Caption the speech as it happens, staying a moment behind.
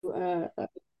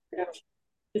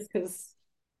just because.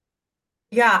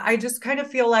 Yeah, I just kind of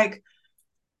feel like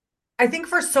I think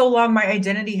for so long my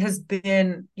identity has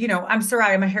been, I'm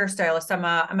Sarai, I'm a hairstylist,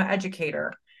 I'm an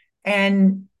educator.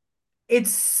 And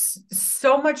it's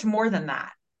so much more than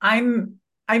that. I'm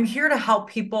I'm here to help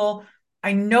people.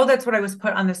 I know that's what I was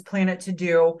put on this planet to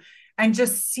do. And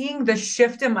just seeing the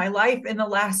shift in my life in the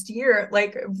last year,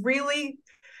 like really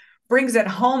brings it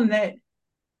home that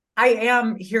I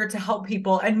am here to help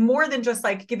people and more than just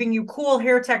like giving you cool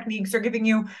hair techniques or giving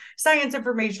you science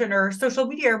information or social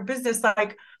media or business,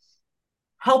 like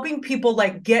helping people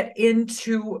like get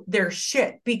into their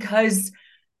shit because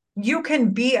you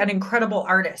can be an incredible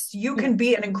artist. You Yeah. can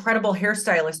be an incredible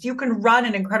hairstylist. You can run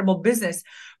an incredible business.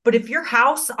 But if your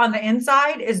house on the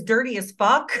inside is dirty as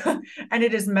fuck and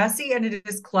it is messy and it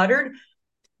is cluttered,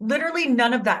 literally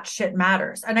none of that shit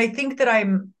matters. And I think that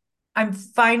I'm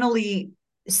finally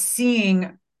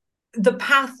seeing the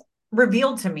path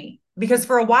revealed to me because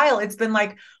for a while it's been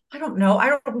like, I don't know.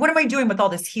 What am I doing with all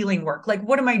this healing work? Like,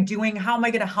 what am I doing? How am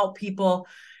I going to help people?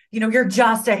 You're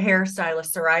just a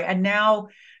hairstylist, right? And now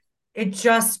it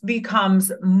just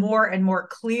becomes more and more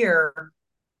clear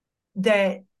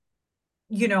that,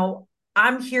 you know,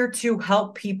 I'm here to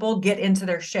help people get into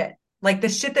their shit. Like the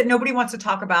shit that nobody wants to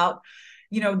talk about,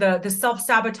 the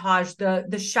self-sabotage,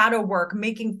 the shadow work,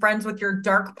 making friends with your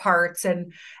dark parts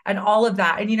and all of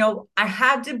that. And I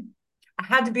had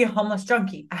to be a homeless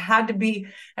junkie. I had to be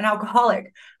an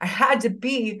alcoholic. I had to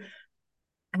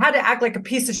act like a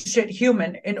piece of shit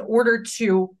human in order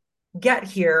to get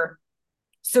here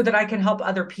so that I can help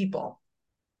other people.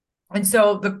 And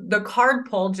so the card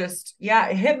pull just, yeah,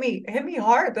 it hit me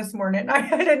hard this morning. I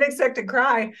didn't expect to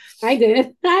cry. I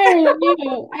did. I already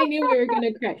knew. I knew we were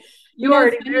gonna cry. You It's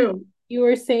already funny. knew. You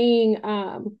were saying,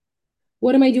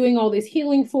 what am I doing all this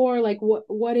healing for? Like,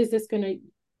 what is this gonna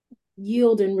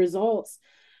yield in results?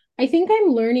 I think I'm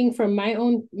learning from my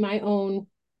own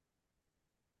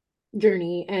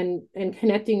journey and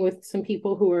connecting with some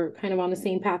people who are kind of on the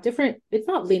same path. Different. It's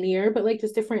not linear, but like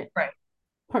just different Right.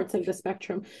 parts of the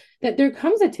spectrum. That there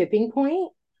comes a tipping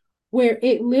point where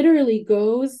it literally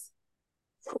goes,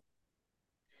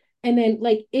 and then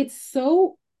like it's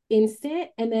so instant,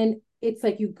 and then it's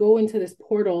like you go into this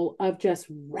portal of just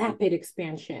rapid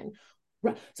expansion.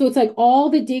 So it's like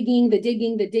all the digging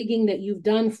that you've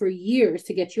done for years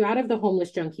to get you out of the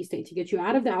homeless junkie state, to get you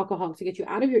out of the alcohol, to get you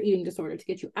out of your eating disorder, to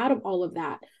get you out of all of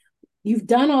that. You've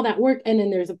done all that work, and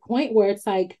then there's a point where it's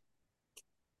like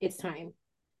it's time,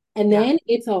 and Yeah, then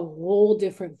it's a whole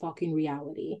different fucking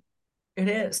reality. it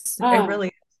is. It uh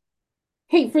really,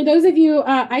 Hey, for those of you,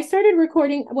 I started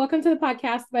recording. Welcome to the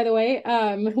podcast, by the way.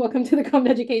 Welcome to the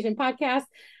Common Education podcast.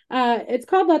 It's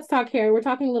called Let's Talk Hair. We're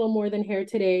talking a little more than hair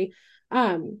today.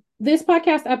 This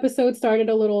podcast episode started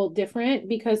a little different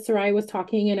because Sarai was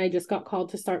talking and I just got called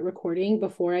to start recording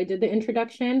before I did the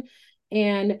introduction.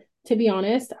 And to be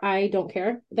honest, I don't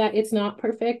care that it's not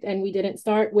perfect and we didn't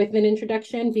start with an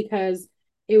introduction because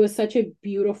it was such a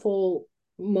beautiful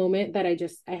moment that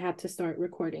I had to start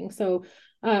recording. So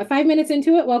 5 minutes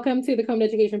into it, welcome to the Common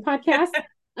Education podcast.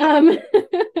 Um,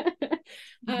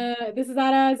 this is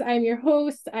Araz. I'm your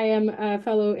host. I am a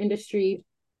fellow industry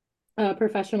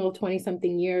professional, 20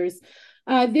 something years.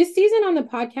 This season on the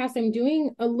podcast, I'm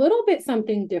doing a little bit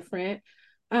something different.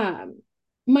 Um,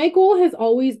 my goal has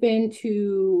always been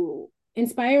to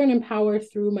inspire and empower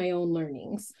through my own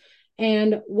learnings.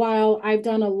 And while I've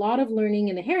done a lot of learning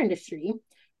in the hair industry,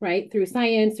 right, through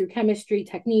science, through chemistry,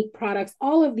 technique, products,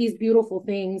 all of these beautiful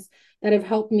things that have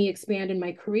helped me expand in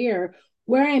my career,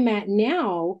 where I'm at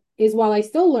now is while I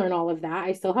still learn all of that,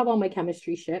 I still have all my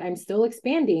chemistry shit, I'm still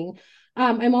expanding.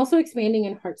 I'm also expanding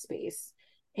in heart space.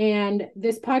 And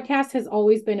this podcast has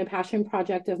always been a passion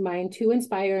project of mine to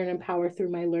inspire and empower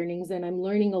through my learnings. And I'm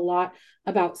learning a lot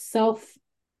about self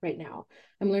right now.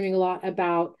 I'm learning a lot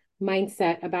about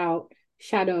mindset, about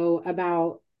shadow,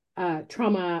 about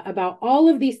trauma, about all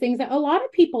of these things that a lot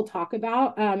of people talk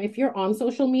about. If you're on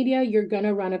social media, you're going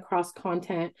to run across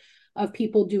content of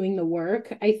people doing the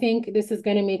work. I think this is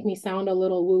going to make me sound a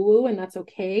little woo woo, and that's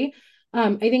okay.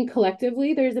 I think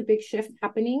collectively there's a big shift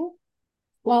happening.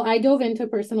 While I dove into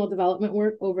personal development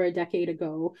work over a decade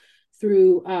ago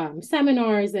through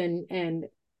seminars and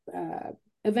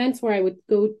events where I would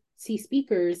go see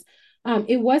speakers,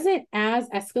 it wasn't as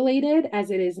escalated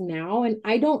as it is now. And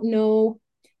I don't know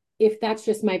if that's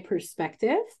just my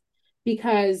perspective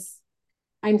because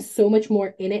I'm so much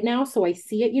more in it now. So I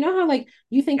see it. You know how like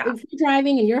you think yeah. if you're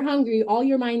driving and you're hungry, all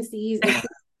your mind sees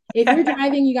if you're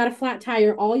driving, you got a flat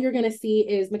tire, all you're gonna see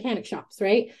is mechanic shops,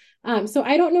 right? So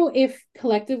I don't know if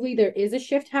collectively there is a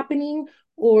shift happening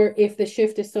or if the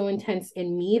shift is so intense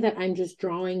in me that I'm just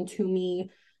drawing to me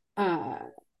uh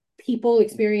people,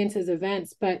 experiences,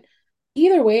 events. But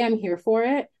either way, I'm here for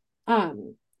it.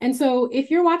 And so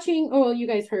if you're watching, oh, well, you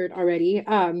guys heard already.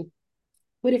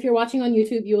 But if you're watching on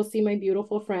YouTube, you will see my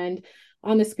beautiful friend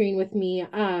on the screen with me.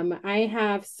 I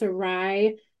have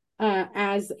Sarai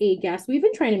as a guest. We've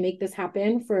been trying to make this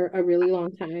happen for a really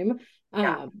long time.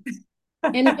 Yeah. Um,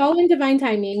 and it's all in divine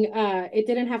timing. It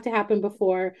didn't have to happen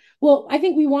before. Well, I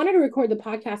think we wanted to record the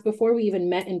podcast before we even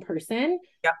met in person.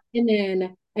 Yeah. And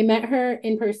then I met her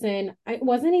in person. It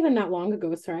wasn't even that long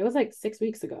ago, sir. I was like 6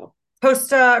 weeks ago.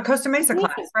 Costa Mesa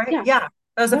class, right? Yeah. Yeah.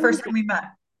 That was the When first was time that? we met.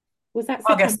 Was that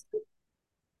September? August.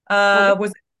 August?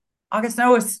 Was it August?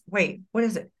 No, it was, wait, what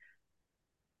is it?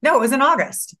 No, it was in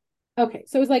August. Okay.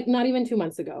 So it was like not even 2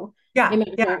 months ago. I Yeah. met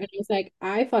her Yeah. and I was like,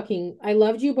 I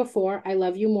loved you before. I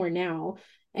love you more now.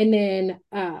 And then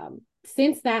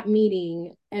since that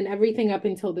meeting and everything up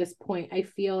until this point, I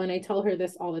feel, and I tell her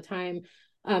this all the time,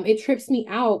 it trips me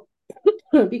out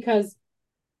because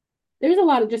there's a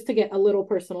lot of, just to get a little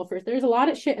personal first, there's a lot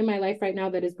of shit in my life right now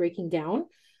that is breaking down.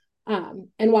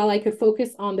 And while I could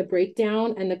focus on the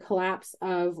breakdown and the collapse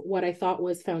of what I thought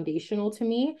was foundational to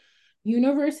me,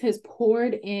 universe has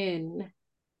poured in,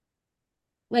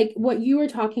 like what you were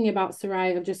talking about,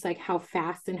 Sarai, of just like how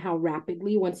fast and how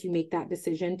rapidly once you make that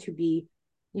decision to be,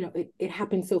 it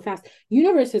happens so fast.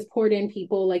 Universe has poured in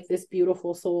people like this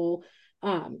beautiful soul,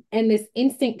 and this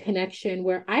instant connection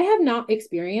where I have not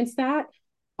experienced that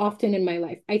often in my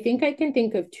life. I think I can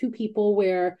think of two people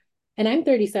where, and I'm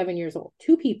 37 years old,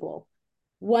 two people,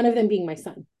 one of them being my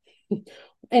son.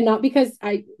 And not because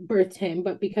I birthed him,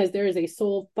 but because there is a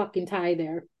soul fucking tie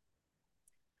there.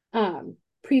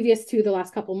 Previous to the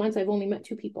last couple months, I've only met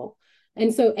two people.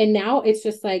 And now it's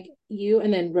just like you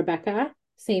and then Rebecca,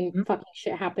 same Mhm. fucking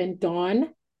shit happened.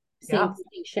 Dawn, same Yeah.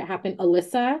 fucking shit happened.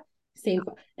 Alyssa, same.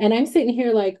 And I'm sitting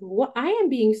here like, what? I am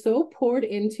being so poured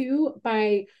into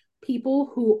by people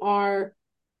who are,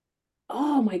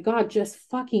 oh my God, just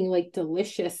fucking like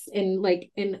delicious in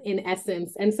like in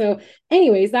essence. And so,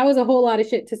 anyways, that was a whole lot of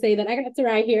shit to say that I got to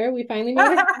ride here. We finally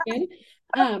made it happen.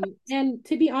 And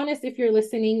to be honest, if you're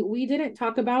listening, we didn't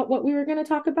talk about what we were going to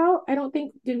talk about. I don't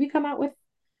think, did we come out with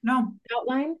No.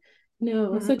 outline? No.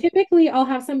 Mm-mm. So typically I'll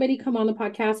have somebody come on the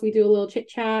podcast. We do a little chit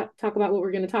chat, talk about what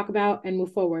we're going to talk about and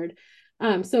move forward.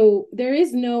 So there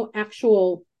is no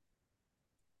actual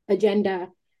agenda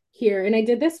here. And I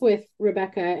did this with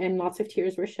Rebecca, and lots of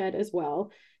tears were shed as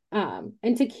well.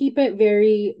 And to keep it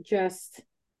very just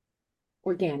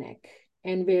organic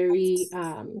and very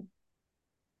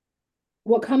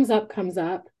what comes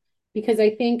up, because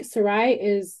I think Sarai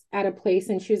is at a place,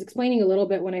 and she was explaining a little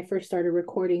bit when I first started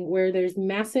recording, where there's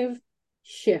massive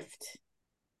shift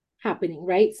happening,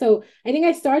 right? So I think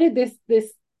I started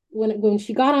this when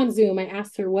she got on Zoom, I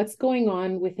asked her what's going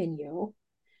on within you,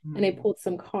 and I Mm. pulled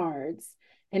some cards,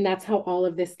 and that's how all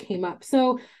of this came up.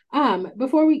 So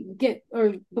before we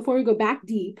go back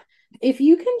deep, if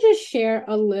you can just share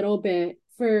a little bit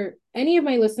for any of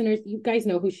my listeners, you guys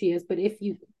know who she is, but if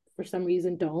you for some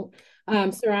reason don't,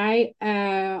 Sarai,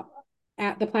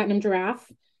 at the Platinum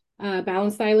Giraffe,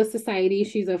 Balanced Stylist Society,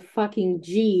 she's a fucking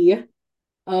G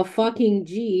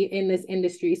in this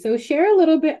industry. So share a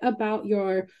little bit about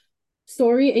your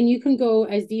story, and you can go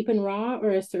as deep and raw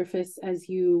or as surface as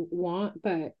you want,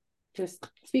 but just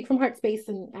speak from heart space,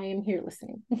 and I am here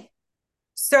listening.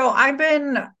 So I've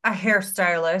been a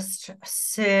hairstylist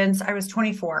since I was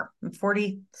 24. I'm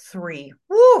 43.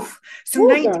 Woof. So Oh,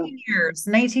 girl.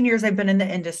 19 years I've been in the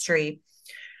industry.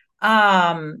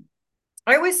 Um,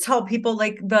 I always tell people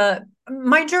like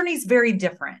my journey is very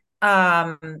different.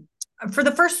 For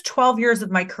the first 12 years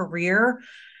of my career,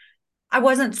 I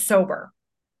wasn't sober.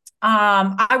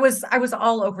 I was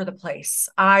all over the place.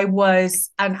 I was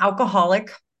an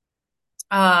alcoholic.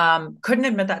 Couldn't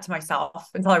admit that to myself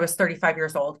until I was 35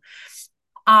 years old.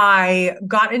 I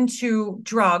got into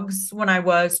drugs when I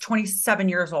was 27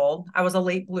 years old. I was a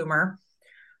late bloomer.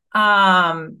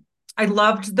 Um, I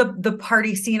loved the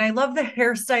party scene. I love the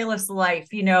hairstylist life,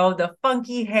 the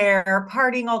funky hair,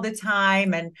 partying all the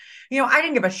time. And, I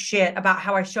didn't give a shit about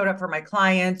how I showed up for my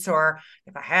clients or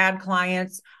if I had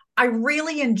clients. I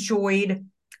really enjoyed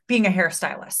being a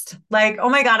hairstylist. Like, oh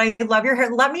my God, I love your hair.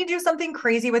 Let me do something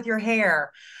crazy with your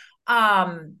hair.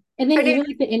 Um, And then and even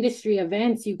like the industry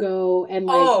events, you go and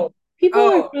like oh, people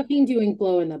are oh, fucking doing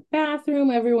blow in the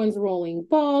bathroom, everyone's rolling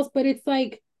balls, but it's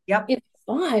like yep. it's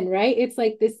fun, right? It's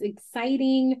like this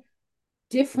exciting,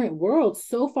 different world,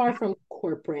 so far from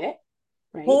corporate,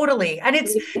 right? Totally. And But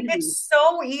it's it's easy.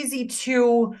 so easy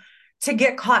to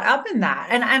get caught up in that.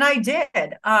 And I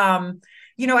did.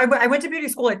 I went to beauty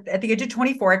school at the age of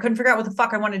 24. I couldn't figure out what the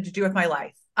fuck I wanted to do with my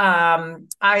life.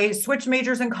 I switched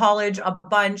majors in college a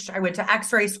bunch. I went to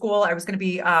x-ray school. I was going to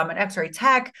be an x-ray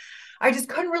tech. I just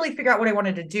couldn't really figure out what I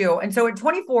wanted to do. And so at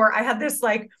 24, I had this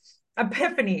like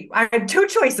epiphany. I had two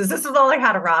choices. This is all I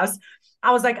had, Roz.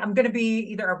 I was like, I'm going to be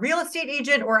either a real estate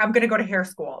agent or I'm going to go to hair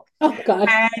school. Oh God.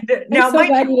 And I'm now, so mind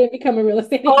glad you, you didn't become a real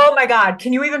estate agent. oh my God,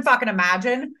 can you even fucking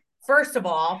imagine? First of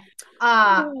all,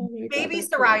 Oh my God, baby that's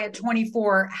Sarai at hilarious.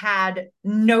 24 had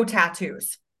no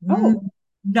tattoos, Oh,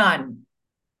 none.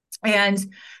 And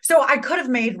so I could have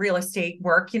made real estate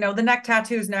work, the neck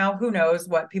tattoos now, who knows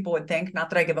what people would think.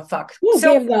 Not that I give a fuck. who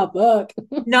So gives a fuck?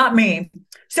 not me.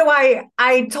 So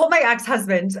I told my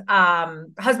ex-husband,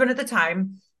 husband at the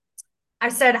time, I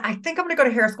said, I think I'm going to go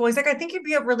to hair school. He's like, I think you'd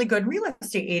be a really good real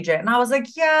estate agent. And I was like,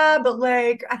 yeah, but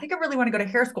like, I think I really want to go to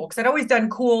hair school because I'd always done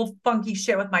cool, funky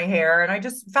shit with my hair. And I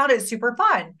just found it super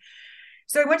fun.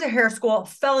 So I went to hair school,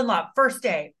 fell in love. First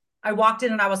day, I walked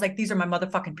in and I was like, these are my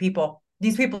motherfucking people.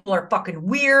 These people are fucking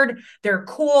weird. They're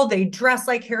cool. They dress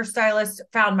like hairstylists.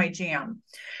 Found my jam.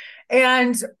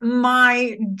 And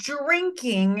my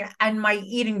drinking and my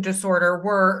eating disorder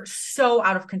were so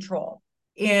out of control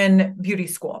in beauty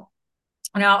school.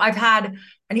 Now, I've had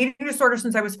an eating disorder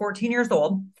since I was 14 years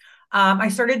old. I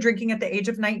started drinking at the age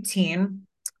of 19.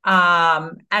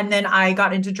 And then I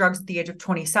got into drugs at the age of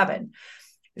 27.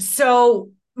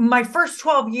 So my first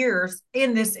 12 years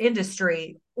in this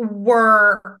industry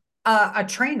were a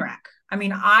train wreck. I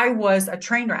mean, I was a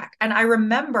train wreck. And I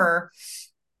remember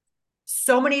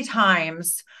so many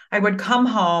times I would come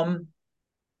home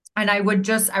and I would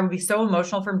be so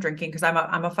emotional from drinking because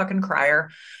I'm a fucking crier.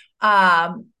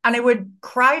 And I would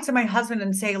cry to my husband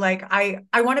and say, like, I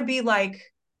want to be like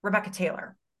Rebecca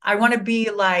Taylor. I want to be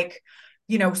like,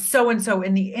 so and so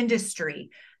in the industry.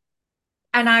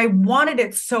 And I wanted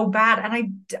it so bad.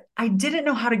 And I didn't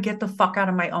know how to get the fuck out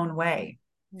of my own way.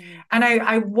 Mm. And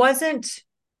I wasn't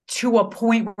to a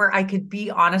point where I could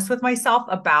be honest with myself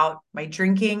about my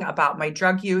drinking, about my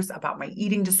drug use, about my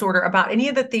eating disorder, about any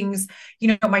of the things,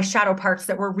 my shadow parts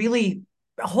that were really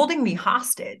holding me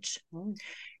hostage. Mm.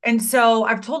 And so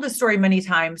I've told this story many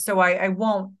times, so I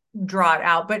won't draw it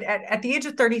out. But at the age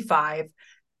of 35,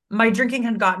 my drinking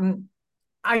had gotten,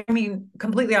 I mean,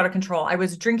 completely out of control. I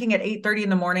was drinking at 8:30 in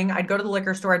the morning. I'd go to the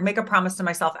liquor store. I'd make a promise to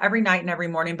myself every night and every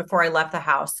morning before I left the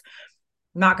house.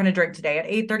 I'm not going to drink today. At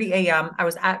 8:30 a.m., I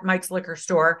was at Mike's liquor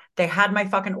store. They had my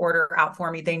fucking order out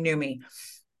for me. They knew me.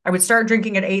 I would start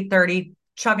drinking at 8:30,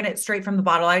 chugging it straight from the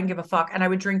bottle. I didn't give a fuck. And I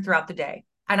would drink throughout the day.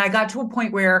 And I got to a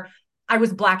point where I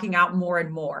was blacking out more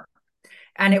and more.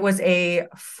 And it was a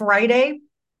Friday.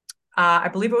 I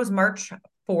believe it was March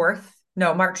 4th.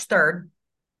 No, March 3rd.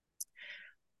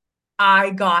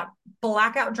 I got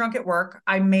blackout drunk at work.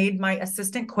 I made my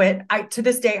assistant quit. To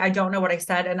this day, I don't know what I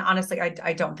said. And honestly,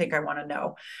 I don't think I want to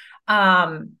know.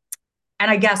 And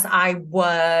I guess I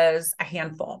was a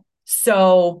handful.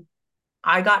 So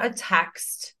I got a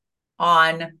text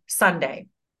on Sunday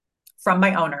from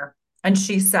my owner. And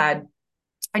she said,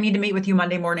 I need to meet with you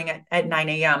Monday morning at 9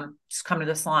 a.m. Just come to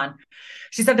the salon.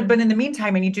 She said, but in the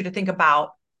meantime, I need you to think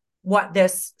about what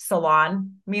this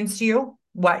salon means to you,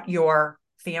 what your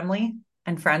family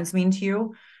and friends mean to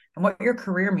you, and what your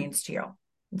career means to you.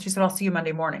 And she said, I'll see you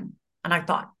Monday morning. And I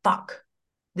thought, fuck,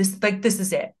 this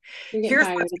is it. You're getting Here's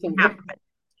fired. what's It's going to over. happen.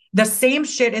 The same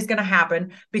shit is going to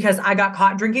happen because I got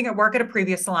caught drinking at work at a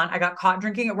previous salon. I got caught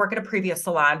drinking at work at a previous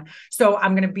salon. So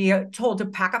I'm going to be told to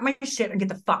pack up my shit and get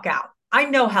the fuck out. I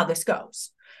know how this goes.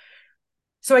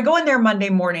 So I go in there Monday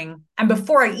morning, and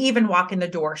before I even walk in the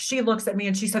door, she looks at me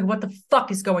and she said, what the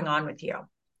fuck is going on with you?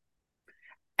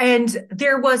 And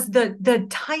there was the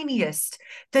tiniest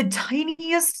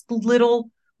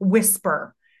little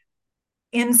whisper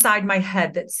inside my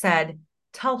head that said,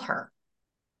 tell her.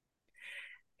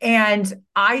 And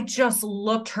I just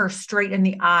looked her straight in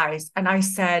the eyes and I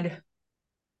said,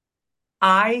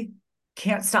 I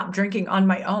can't stop drinking on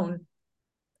my own.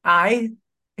 I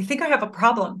think I have a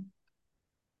problem.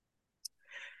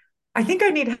 I think I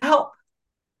need help.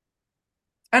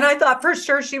 And I thought for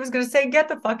sure she was going to say, get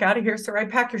the fuck out of here, Sarai.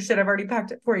 Pack your shit. I've already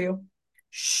packed it for you.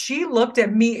 She looked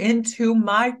at me into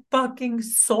my fucking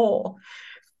soul.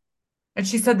 And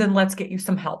she said, then let's get you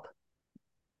some help.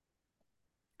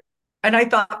 And I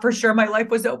thought for sure my life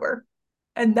was over.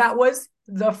 And that was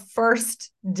the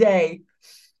first day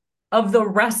of the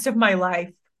rest of my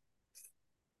life.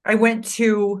 I went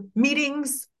to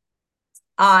meetings.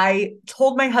 I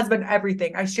told my husband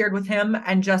everything. I shared with him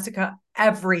and Jessica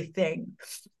everything.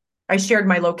 I shared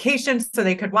my location so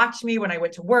they could watch me when I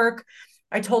went to work.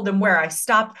 I told them where I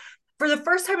stopped. For the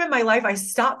first time in my life, I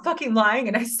stopped fucking lying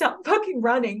and I stopped fucking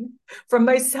running from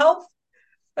myself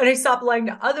and I stopped lying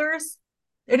to others.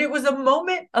 And it was a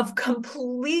moment of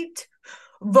complete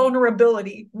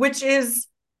vulnerability, which is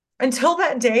until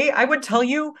that day, I would tell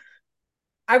you,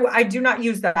 I do not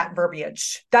use that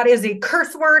verbiage. That is a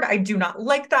curse word. I do not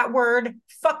like that word.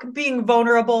 Fuck being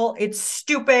vulnerable. It's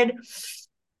stupid.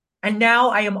 And now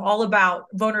I am all about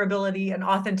vulnerability and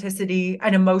authenticity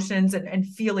and emotions and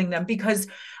feeling them because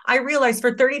I realized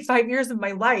for 35 years of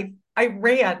my life, I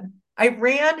ran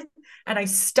and I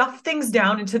stuffed things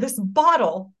down into this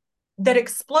bottle that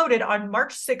exploded on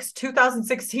March 6th,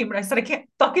 2016, when I said, I can't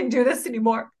fucking do this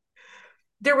anymore.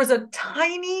 There was a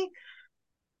tiny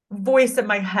voice in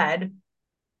my head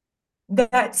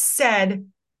that said,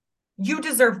 you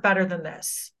deserve better than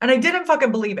this. And I didn't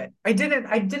fucking believe it. I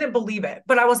didn't believe it.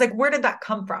 But I was like, where did that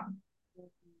come from?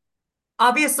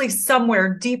 Obviously,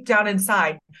 somewhere deep down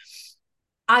inside,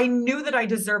 I knew that I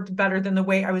deserved better than the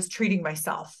way I was treating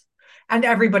myself and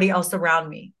everybody else around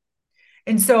me.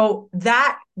 And so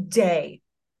that day,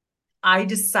 I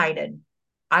decided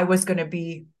I was going to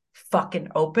be fucking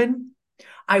open.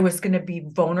 I was going to be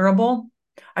vulnerable.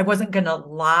 I wasn't going to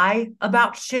lie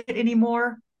about shit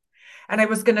anymore. And I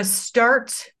was going to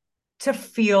start to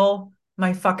feel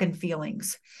my fucking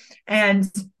feelings.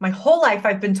 And my whole life,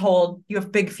 I've been told you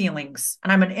have big feelings, and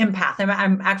I'm an empath.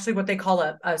 I'm actually what they call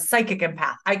a psychic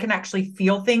empath. I can actually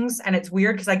feel things, and it's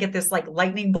weird because I get this like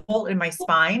lightning bolt in my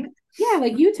spine. Yeah,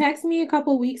 like you text me a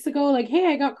couple weeks ago, like, hey,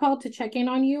 I got called to check in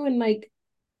on you, and like,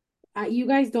 you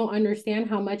guys don't understand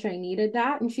how much I needed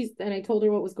that. And I told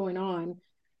her what was going on,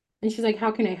 and she's like,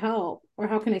 how can I help or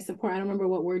how can I support? I don't remember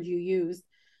what word you used,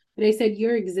 but I said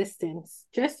your existence,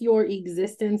 just your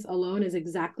existence alone is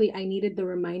exactly. I needed the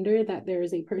reminder that there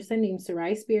is a person named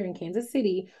Sarai Spear in Kansas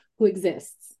City who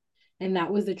exists. And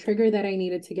that was the trigger that I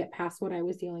needed to get past what I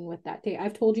was dealing with that day.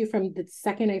 I've told you from the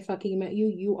second I fucking met you,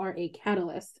 you are a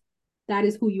catalyst. That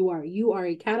is who you are. You are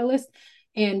a catalyst.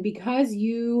 And because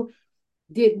you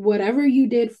did whatever you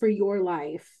did for your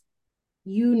life,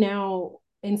 you now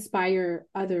inspire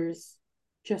others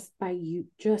just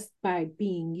by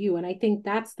being you. And I think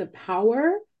that's the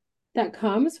power that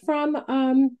comes from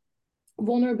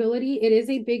vulnerability. It is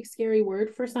a big, scary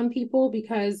word for some people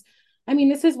because, I mean,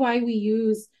 this is why we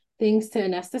use things to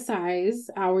anesthetize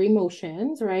our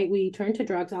emotions, right? We turn to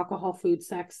drugs, alcohol, food,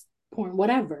 sex, porn,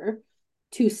 whatever,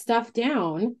 to stuff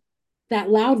down that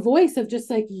loud voice of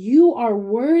just like, you are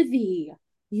worthy,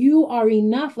 you are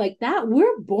enough. Like that,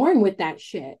 we're born with that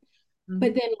shit.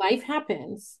 But then life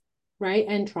happens, right?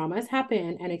 And traumas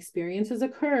happen and experiences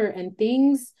occur and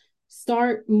things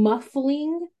start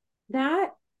muffling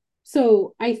that.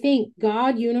 So I think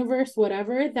God, universe,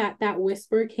 whatever, that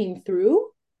whisper came through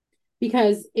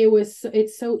because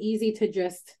it's so easy to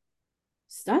just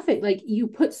stuff it. Like you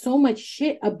put so much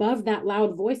shit above that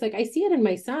loud voice. Like I see it in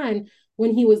my son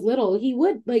when he was little. He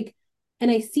would like, and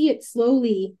I see it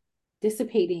slowly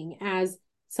dissipating as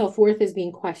self-worth is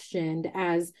being questioned,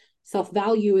 as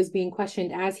self-value is being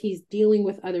questioned, as he's dealing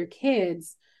with other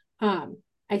kids.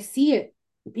 I see it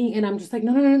being, and I'm just like,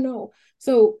 no, no, no, no.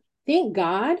 So thank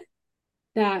God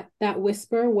that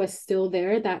whisper was still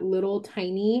there, that little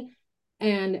tiny,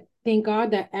 and thank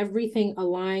God that everything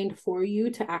aligned for you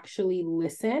to actually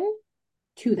listen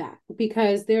to that,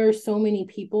 because there are so many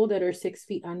people that are 6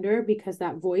 feet under because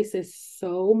that voice is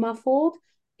so muffled,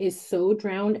 is so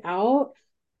drowned out.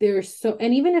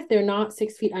 And even if they're not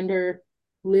 6 feet under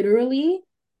literally,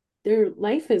 their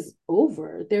life is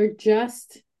over. They're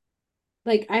just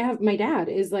like, I have my dad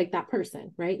is like that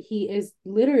person, right? He is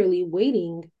literally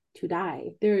waiting to die.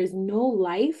 There is no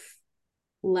life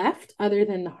left other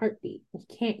than the heartbeat. You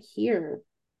can't hear.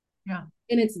 Yeah.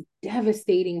 And it's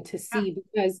devastating to Yeah. see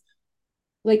because,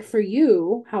 like, for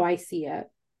you, how I see it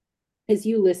is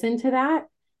you listen to that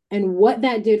and what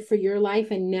that did for your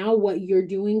life, and now what you're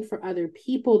doing for other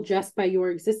people just by your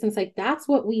existence. Like, that's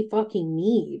what we fucking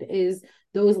need is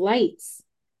those lights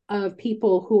of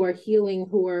people who are healing,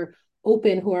 who are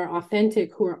open, who are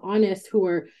authentic, who are honest, who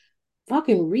are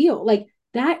fucking real. Like,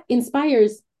 that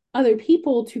inspires other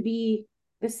people to be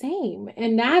the same.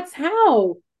 And that's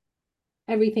how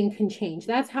everything can change.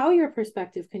 That's how your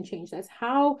perspective can change. That's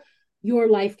how your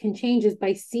life can change, is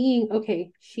by seeing,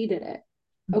 okay, she did it.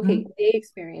 Okay, Mhm. they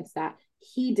experienced that.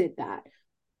 He did that.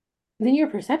 Then your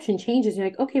perception changes. You're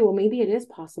like, okay, well, maybe it is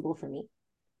possible for me,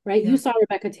 right? You Yeah. saw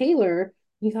Rebecca Taylor.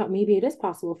 You thought maybe it is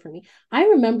possible for me. I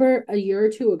remember a year or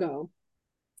two ago,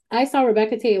 I saw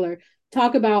Rebecca Taylor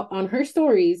talk about on her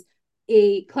stories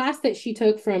a class that she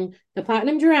took from the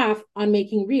Platinum Giraffe on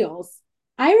making reels.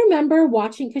 I remember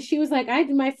watching because she was like, I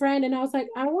my friend, and I was like,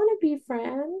 I want to be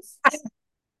friends.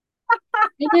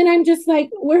 And then I'm just like,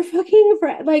 we're fucking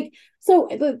friends. Like, so,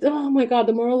 oh my God,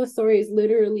 the moral of the story is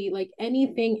literally like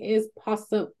anything is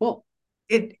possible.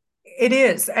 It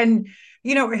is. And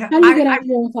How do you get out of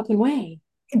your own fucking way?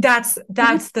 I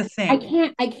that's the thing.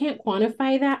 I can't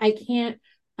quantify that. I can't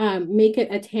make it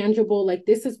a tangible, like,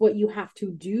 this is what you have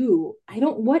to do. I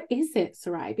don't, what is it,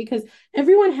 Sarai? Because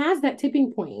everyone has that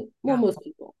tipping point. Well, Yeah. most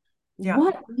people. Yeah.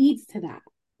 What leads to that?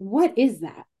 What is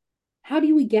that? How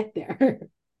do we get there?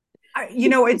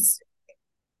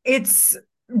 It's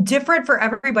different for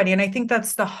everybody. And I think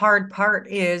that's the hard part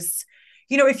is,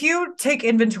 if you take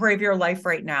inventory of your life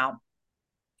right now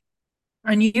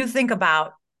and you think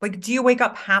about, like, do you wake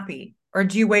up happy? Or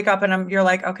do you wake up and you're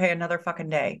like, okay, another fucking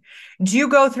day? Do you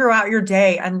go throughout your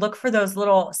day and look for those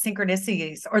little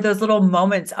synchronicities or those little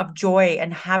moments of joy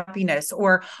and happiness?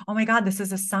 Or, oh my God, this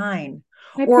is a sign.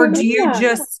 My Or do you pronoia.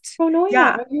 just, Pronoia.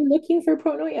 yeah, Are you looking for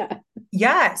pronoia?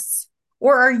 yes.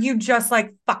 Or are you just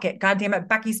like, fuck it, God damn it,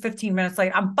 Becky's 15 minutes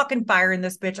late. I'm fucking firing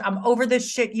this bitch. I'm over this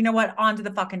shit. You know what? On to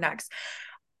the fucking next.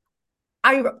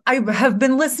 I have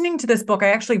been listening to this book. I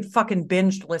actually fucking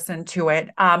binged listened to it.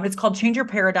 It's called Change Your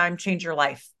Paradigm, Change Your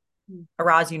Life.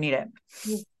 Araz, you need it.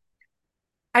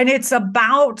 And it's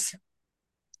about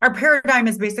our paradigm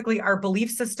is basically our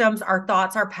belief systems, our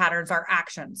thoughts, our patterns, our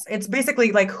actions. It's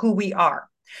basically like who we are.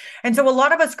 And so a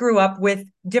lot of us grew up with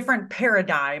different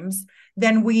paradigms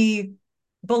than we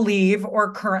believe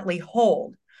or currently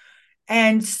hold.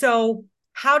 And so,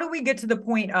 how do we get to the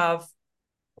point of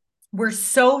we're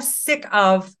so sick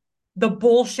of the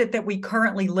bullshit that we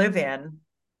currently live in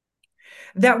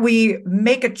that we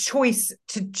make a choice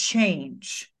to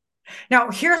change?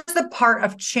 Now, here's the part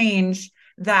of change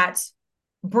that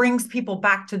brings people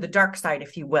back to the dark side,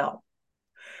 if you will.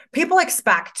 People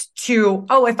expect to,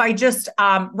 oh, if I just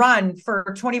run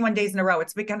for 21 days in a row,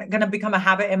 it's going to become a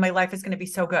habit and my life is going to be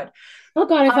so good. Oh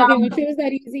God, I fucking wish it was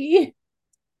that easy.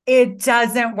 It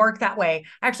doesn't work that way.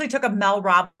 I actually took a Mel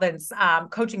Robbins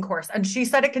coaching course, and she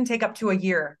said it can take up to a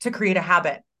year to create a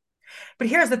habit. But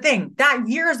here's the thing, that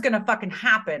year is going to fucking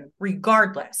happen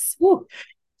regardless. Woo.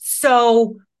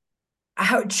 So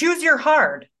choose your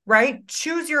hard, right?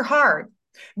 Choose your hard.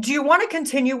 Do you want to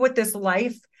continue with this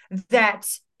life that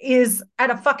is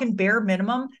at a fucking bare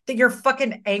minimum, that you're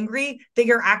fucking angry, that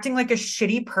you're acting like a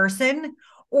shitty person?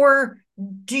 Or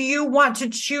do you want to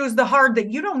choose the hard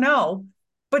that you don't know,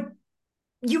 but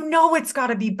it's got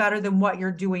to be better than what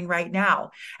you're doing right now?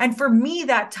 And for me,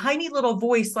 that tiny little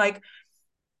voice, like,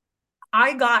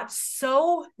 I got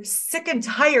so sick and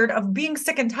tired of being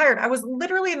sick and tired. I was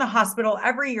literally in the hospital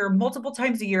every year, multiple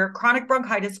times a year, chronic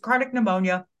bronchitis, chronic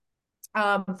pneumonia,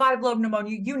 5-lobe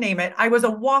pneumonia, you name it. I was a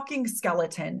walking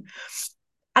skeleton.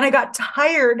 And I got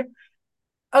tired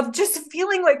of just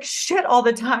feeling like shit all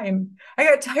the time. I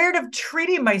got tired of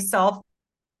treating myself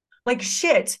like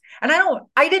shit. And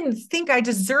I didn't think I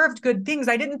deserved good things.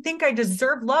 I didn't think I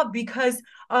deserved love because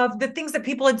of the things that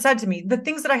people had said to me, the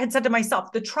things that I had said to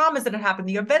myself, the traumas that had happened,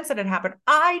 the events that had happened.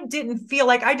 I didn't feel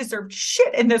like I deserved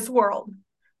shit in this world.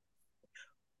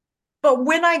 But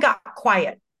when I got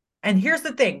quiet, and here's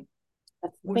the thing,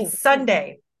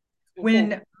 Sunday,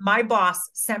 when my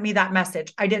boss sent me that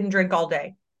message, I didn't drink all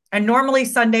day. And normally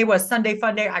Sunday was Sunday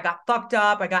fun day. I got fucked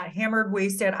up. I got hammered,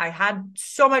 wasted. I had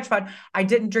so much fun. I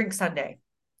didn't drink Sunday.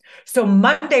 So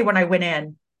Monday, when I went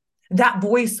in, that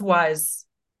voice was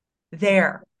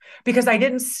there because I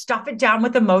didn't stuff it down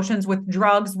with emotions, with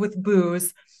drugs, with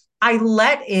booze. I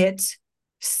let it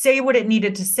say what it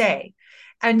needed to say.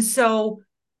 And so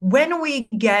when we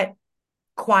get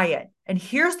quiet, and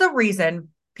here's the reason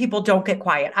people don't get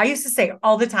quiet. I used to say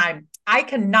all the time, I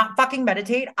cannot fucking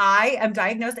meditate. I am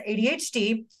diagnosed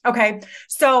ADHD. Okay.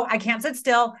 So I can't sit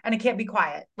still and I can't be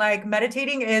quiet. Like,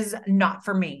 meditating is not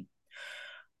for me.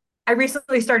 I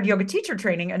recently started yoga teacher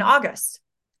training in August.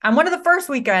 On one of the first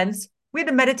weekends, we had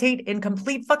to meditate in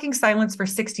complete fucking silence for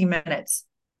 60 minutes.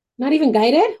 Not even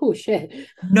guided? Oh shit.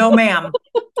 No, ma'am.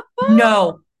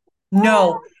 No.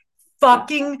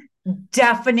 Fucking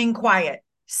deafening quiet,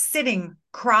 sitting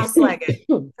cross-legged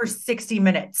for 60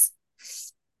 minutes.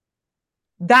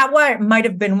 That might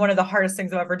have been one of the hardest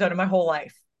things I've ever done in my whole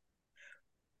life.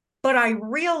 But I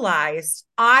realized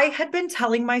I had been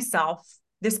telling myself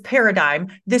this paradigm,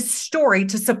 this story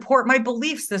to support my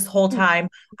beliefs this whole time.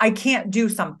 I can't do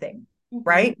something,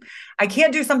 right? I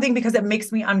can't do something because it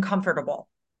makes me uncomfortable.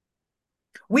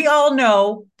 We all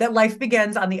know that life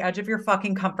begins on the edge of your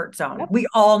fucking comfort zone. Yep. We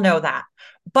all know that.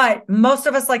 But most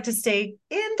of us like to stay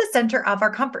in the center of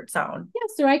our comfort zone.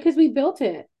 Yes, right, because we built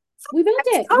it. We built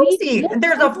It's it. We cozy. built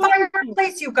There's our a house.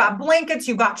 fireplace. You've got blankets.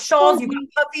 You've got shawls. You've Cozy.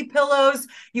 got puffy pillows.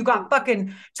 You got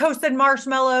fucking toasted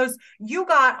marshmallows. You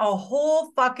got a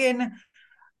whole fucking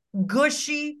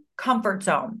gushy comfort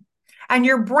zone. And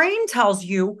your brain tells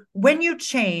you when you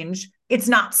change, it's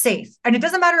not safe. And it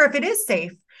doesn't matter if it is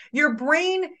safe, your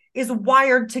brain is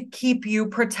wired to keep you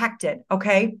protected.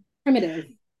 Okay. Primitive.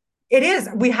 It is.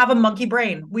 We have a monkey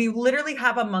brain. We literally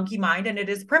have a monkey mind and it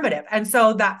is primitive. And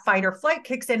so that fight or flight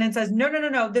kicks in and says, no, no, no,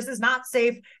 no, this is not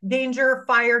safe. Danger,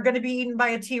 fire, going to be eaten by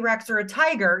a T-Rex or a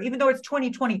tiger, even though it's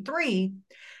 2023.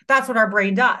 That's what our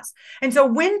brain does. And so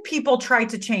when people try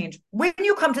to change, when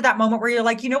you come to that moment where you're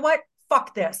like, you know what?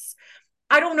 Fuck this.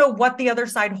 I don't know what the other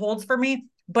side holds for me,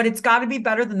 but it's got to be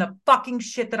better than the fucking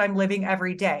shit that I'm living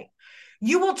every day.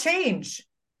 You will change,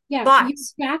 Yeah. but Your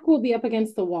back will be up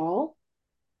against the wall.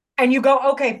 and you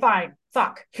go, okay, fine,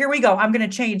 fuck, here we go. I'm going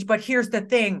to change. But here's the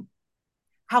thing.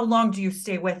 How long do you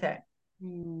stay with it?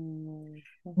 Mm.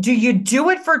 Do you do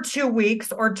it for 2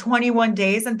 weeks or 21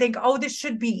 days and think, oh, this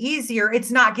should be easier? It's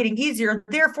not getting easier.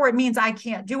 Therefore, it means I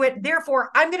can't do it.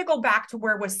 Therefore, I'm going to go back to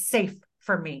where it was safe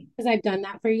for me. Because I've done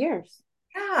that for years.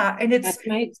 Yeah. And it's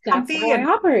That's comfy how I and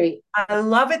operate. I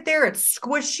love it there. It's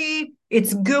squishy,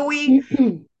 it's gooey.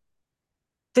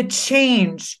 The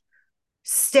change,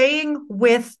 staying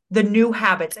with the new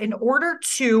habits. In order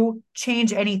to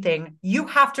change anything, you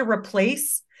have to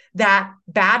replace that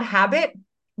bad habit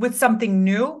with something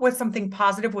new, with something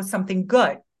positive, with something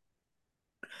good.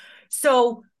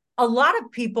 So a lot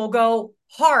of people go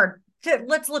hard.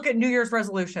 Let's look at New Year's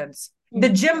resolutions. The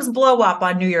gyms blow up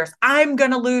on New Year's. I'm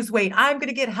going to lose weight. I'm going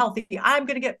to get healthy. I'm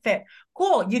going to get fit.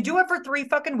 Cool. You do it for 3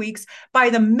 fucking weeks. By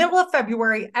the middle of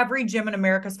February, every gym in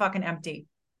America is fucking empty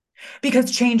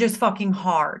because change is fucking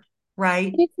hard,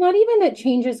 right? It's not even that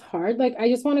change is hard. Like, I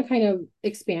just want to kind of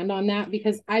expand on that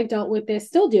because I've dealt with this,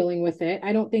 still dealing with it.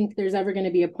 I don't think there's ever going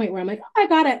to be a point where I'm like, oh, I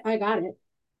got it. I got it.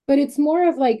 But it's more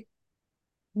of like,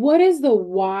 what is the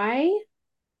why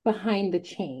behind the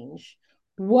change?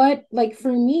 What, like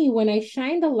for me, when I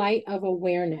shine the light of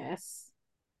awareness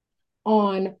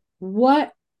on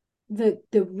what the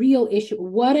real issue,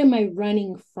 what am I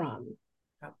running from?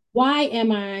 Why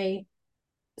am I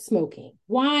smoking?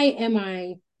 Why am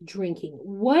I drinking?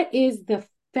 What is the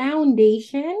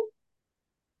foundation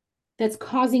that's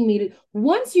causing me to,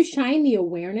 once you shine the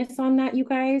awareness on that, you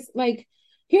guys, like,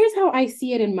 here's how I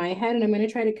see it in my head, and I'm going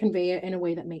to try to convey it in a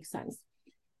way that makes sense.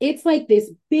 It's like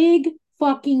this big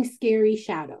fucking scary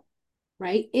shadow,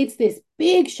 right? It's this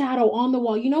big shadow on the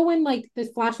wall. You know when like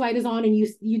this flashlight is on and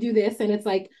you do this and it's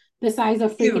like the size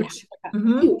of freaking Huge.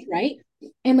 Mm-hmm. huge, right?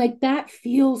 And like that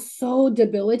feels so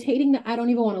debilitating that I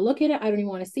don't even want to look at it. I don't even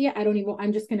want to see it.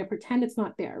 I'm just going to pretend it's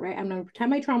not there, right? I'm going to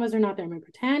pretend my traumas are not there. I'm going to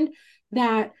pretend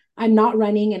that I'm not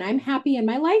running and I'm happy and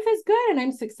my life is good and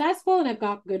I'm successful and I've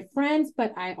got good friends,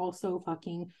 but I also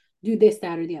fucking do this,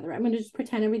 that, or the other. I'm going to just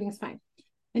pretend everything's fine.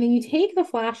 And then you take the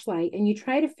flashlight and you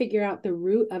try to figure out the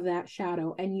root of that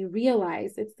shadow and you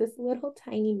realize it's this little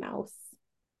tiny mouse.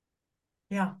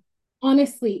 Yeah.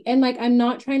 Honestly. And like, I'm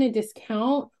not trying to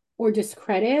discount or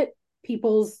discredit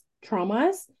people's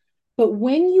traumas, but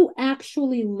when you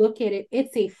actually look at it,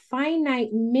 it's a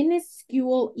finite,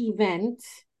 minuscule event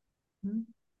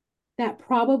that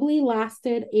probably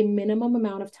lasted a minimum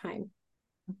amount of time.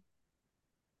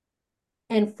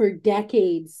 And for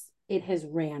decades, it has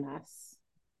ran us.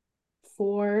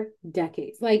 For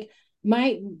decades. Like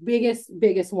my biggest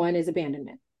one is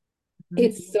abandonment.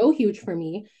 It's so huge for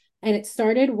me. And it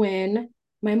started when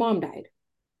my mom died.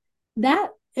 That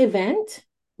event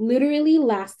literally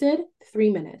lasted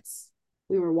 3 minutes.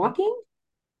 We were walking,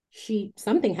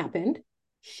 something happened,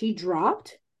 she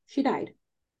dropped, she died.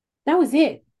 That was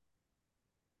it.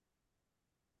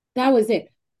 That was it.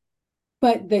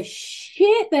 But the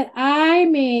shit that I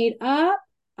made up,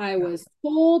 I was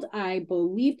told, I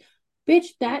believed, bitch,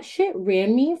 that shit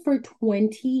ran me for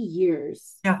 20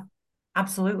 years. Yeah,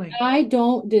 absolutely. I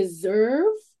don't deserve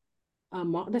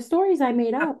the stories I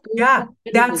made up. Yeah,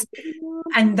 that's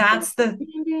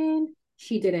the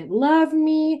She didn't love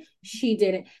me. She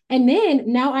didn't. And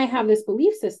then now I have this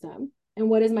belief system. And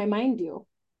what does my mind do?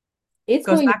 It's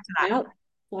goes going back to that. out.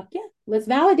 Fuck yeah. Let's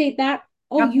validate that.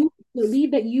 Oh, Yep. you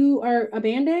believe that you are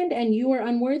abandoned and you are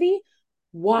unworthy?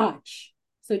 Watch.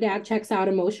 So dad checks out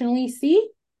emotionally. See,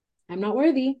 I'm not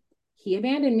worthy. He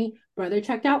abandoned me. Brother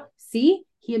checked out. See,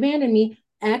 he abandoned me.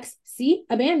 Ex, see,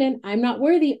 abandoned. I'm not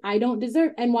worthy. I don't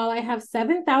deserve. And while I have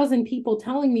 7,000 people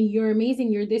telling me you're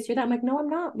amazing, you're this, you're that, I'm like, no, I'm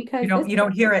not, because You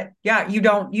don't hear it. Yeah, you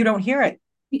don't hear it.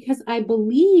 because I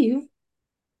believe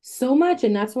so much.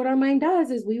 And that's what our mind does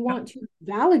is we want to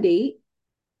validate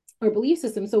our belief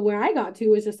system. So where I got to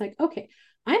was just like, okay,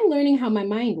 I'm learning how my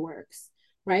mind works,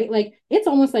 right? Like it's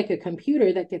almost like a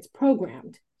computer that gets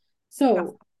programmed. Yes.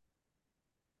 So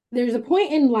there's a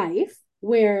point in life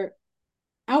where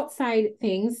outside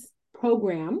things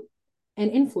program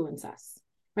and influence us,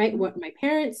 right? Mhm. What my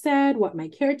parents said, what my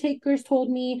caretakers told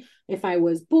me, if I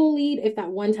was bullied, if that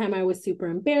one time I was super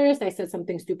embarrassed, I said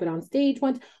something stupid on stage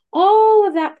once, all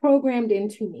of that programmed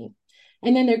into me.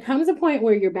 And then there comes a point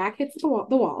where your back hits the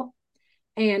wall,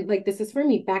 and like this is for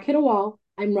me, back hit a wall,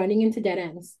 I'm running into dead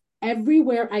ends.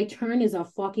 Everywhere I turn is a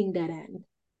fucking dead end,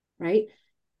 right?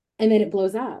 And then it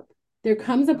blows up. There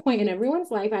comes a point in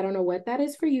everyone's life, I don't know what that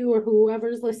is for you or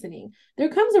whoever's listening. There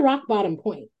comes a rock bottom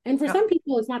point. And for Yep. some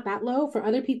people, it's not that low. For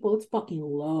other people, it's fucking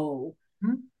low.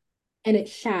 Mhm. And it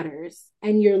shatters.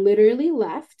 And you're literally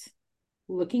left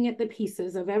looking at the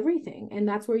pieces of everything. And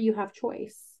that's where you have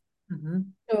choice. Mhm.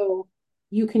 So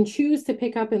you can choose to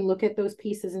pick up and look at those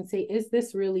pieces and say, is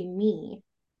this really me?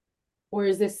 Or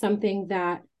is this something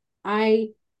that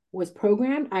I was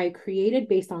programmed, I created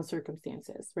based on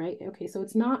circumstances, right? Okay, so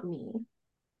it's not me.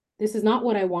 This is not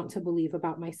what I want to believe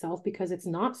about myself because it's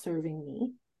not serving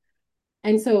me.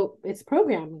 And so it's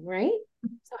programming, right?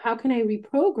 So how can I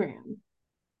reprogram?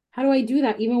 How do I do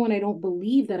that even when I don't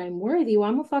believe that I'm worthy?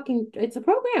 Well, it's a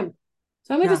program.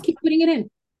 So I'm gonna Yeah. just keep putting it in.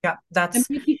 Yeah. I'm That's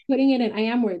gonna keep putting it in. I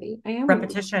am worthy. I am worthy.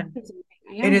 repetition.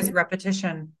 I It am is worthy.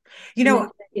 repetition. You And then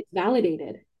know, it's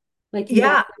validated. Like you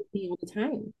yeah, validate me all the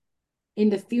time. In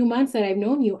the few months that I've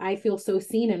known you, I feel so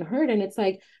seen and heard. And it's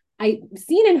like I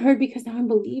seen and heard because now I'm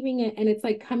believing it and it's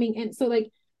like coming in. So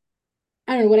like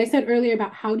I don't know what I said earlier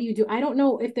about how do you do, I don't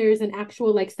know if there's an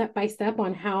actual like step by step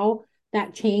on how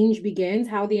that change begins,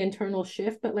 how the internal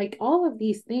shift, but like all of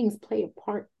these things play a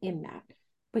part in that.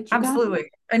 But you got to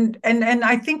absolutely. And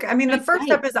I think, I mean, the shine the first light.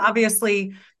 step is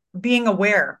obviously being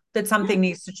aware that Yeah, something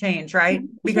needs to change, right? shine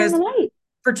the Because light.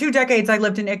 for 2 decades, I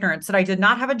lived in ignorance that I did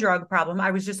not have a drug problem.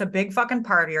 I was just a big fucking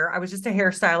partier. I was just a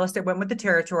hairstylist. It went with the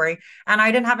territory. And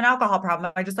I didn't have an alcohol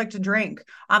problem. I just like to drink.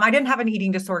 I didn't have an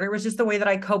eating disorder. It was just the way that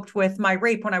I coped with my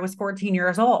rape when I was 14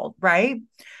 years old, right?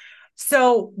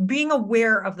 So being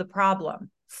aware of the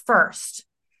problem first,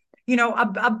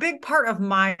 a big part of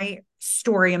my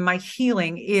story and my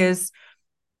healing is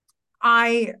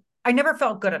I I never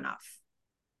felt good enough.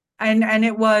 And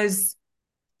it was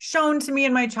shown to me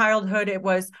in my childhood. It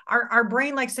was our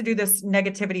brain likes to do this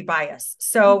negativity bias.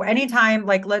 So anytime,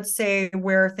 like, let's say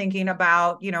we're thinking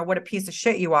about, what a piece of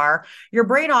shit you are, your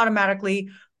brain automatically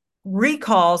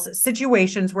recalls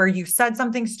situations where you said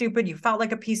something stupid, you felt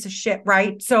like a piece of shit,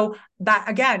 right? So that,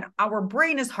 again, our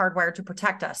brain is hardwired to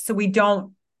protect us so we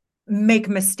don't make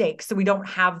mistakes, so we don't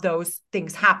have those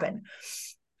things happen.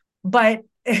 But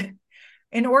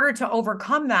in order to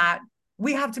overcome that,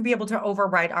 we have to be able to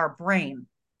override our brain.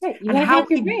 Right. You And gotta how hack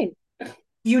your we brain.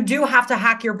 you do have to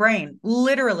hack your brain,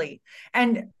 literally.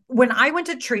 And when I went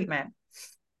to treatment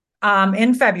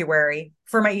in February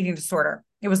for my eating disorder,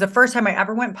 it was the first time I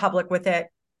ever went public with it.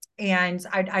 And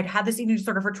I'd had this eating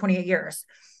disorder for 28 years.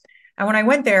 And when I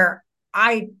went there,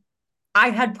 I I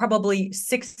had probably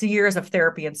 6 years of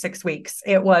therapy in 6 weeks.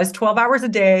 It was 12 hours a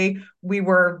day. We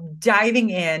were diving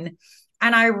in.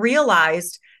 And I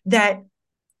realized that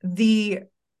the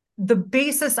the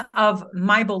basis of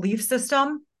my belief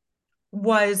system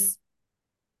was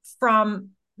from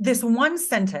this one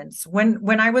sentence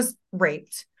when I was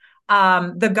raped.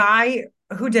 The guy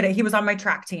who did it, he was on my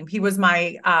track team. He was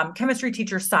my chemistry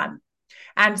teacher's son.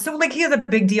 And so like he has a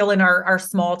big deal in our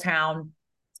small town.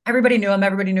 Everybody knew him,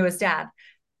 everybody knew his dad.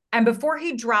 And before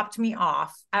he dropped me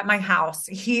off at my house,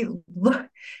 he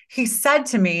said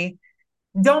to me,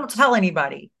 "Don't tell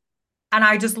anybody." And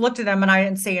I just looked at him and I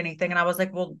didn't say anything. And I was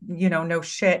like, "Well, no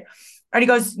shit." And he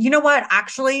goes, "You know what?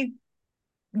 Actually,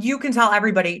 you can tell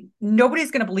everybody. Nobody's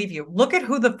going to believe you. Look at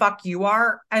who the fuck you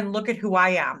are and look at who I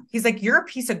am." He's like, "You're a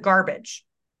piece of garbage."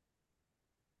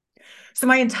 So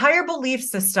my entire belief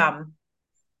system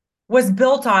was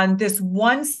built on this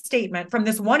one statement from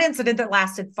this one incident that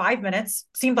lasted 5 minutes,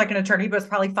 seemed like an eternity, but it was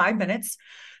probably 5 minutes.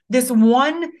 This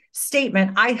one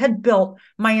statement I had built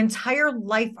my entire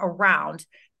life around,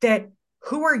 that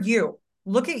who are you?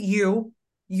 Look at you.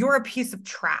 You're a piece of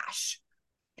trash.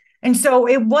 And so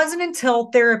it wasn't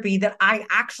until therapy that I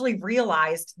actually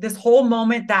realized this whole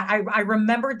moment, that I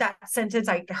remembered that sentence.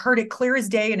 I heard it clear as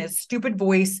day in his stupid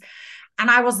voice. And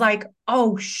I was like,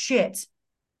 oh shit,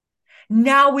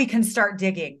 now we can start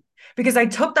digging, because I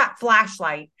took that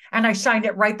flashlight and I shined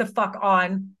it right the fuck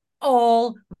on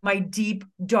all my deep,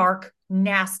 dark,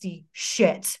 nasty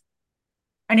shit.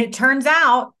 And it turns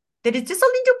out that it's just a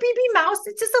little baby mouse.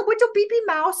 It's just a little baby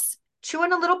mouse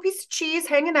chewing a little piece of cheese,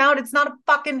 hanging out. It's not a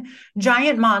fucking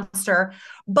giant monster.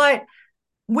 But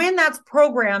when that's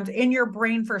programmed in your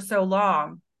brain for so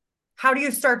long, how do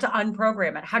you start to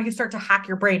unprogram it? How do you start to hack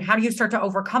your brain? How do you start to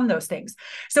overcome those things?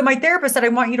 So my therapist said, I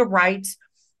want you to write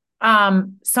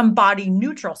some body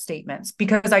neutral statements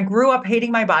because I grew up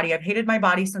hating my body. I've hated my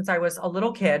body since I was a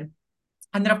little kid.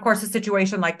 And then, of course, a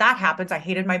situation like that happens. I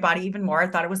hated my body even more. I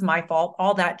thought it was my fault,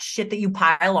 all that shit that you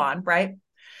pile on, right?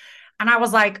 And I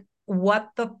was like, what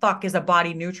the fuck is a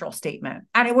body neutral statement?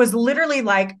 And it was literally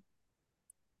like,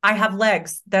 I have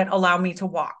legs that allow me to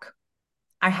walk.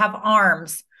 I have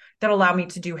arms that allow me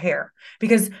to do hair.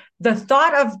 Because the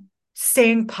thought of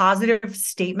saying positive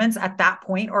statements at that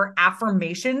point or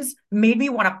affirmations made me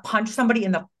want to punch somebody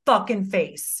in the fucking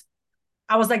face.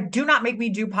 I was like, do not make me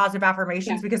do positive Yeah.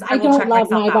 affirmations because I I will don't check love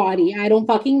myself my out. body. I don't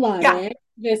fucking love Yeah. it.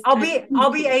 Just I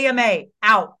I'll be AMA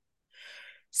out.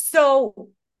 So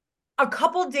a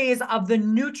couple days of the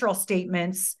neutral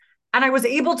statements, and I was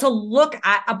able to look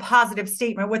at a positive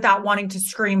statement without wanting to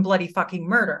scream bloody fucking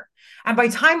murder. And by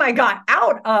the time I got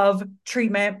out of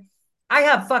treatment, I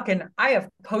have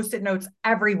post-it notes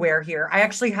everywhere here. I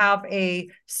actually have a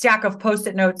stack of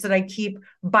post-it notes that I keep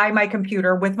by my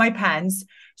computer with my pens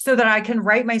so that I can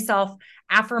write myself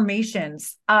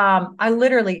affirmations. I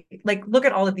literally like look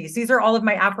at all of these. These are all of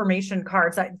my affirmation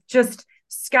cards that just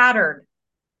scattered.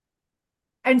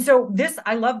 And so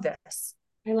I love this.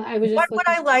 I was What just would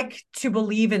looking. I like to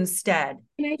believe instead?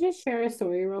 Can I just share a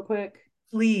story real quick?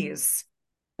 Please.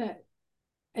 That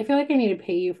I feel like I need to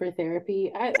pay you for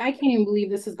therapy. I can't even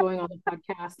believe this is going on the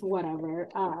podcast, whatever.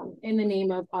 In the name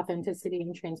of authenticity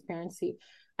and transparency.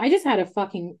 I just had a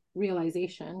fucking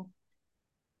realization.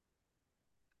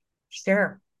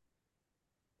 Share.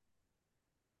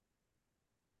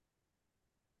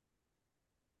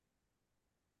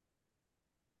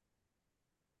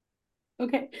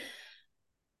 Okay.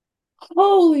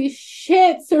 Holy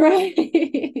shit,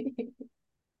 Sarai.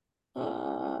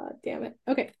 Damn it.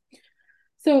 Okay.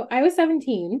 So I was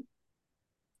 17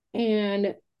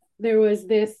 and there was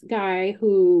this guy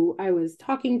who I was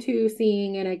talking to,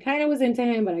 seeing, and I kind of was into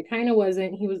him, but I kind of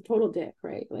wasn't. He was a total dick,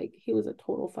 right? Like he was a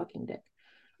total fucking dick.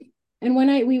 And one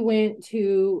night we went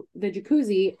to the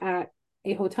jacuzzi at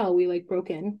a hotel. We like broke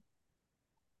in.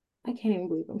 I can't even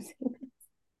believe I'm saying that.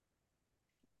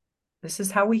 This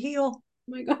is how we heal.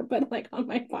 Oh my God, but like on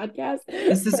my podcast.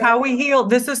 This is how we heal.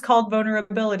 This is called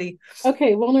vulnerability.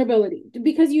 Okay, vulnerability.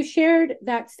 Because you shared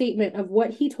that statement of what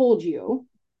he told you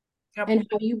Yep. and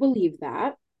how you believe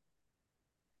that.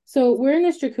 So we're in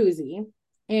this jacuzzi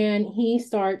and he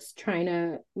starts trying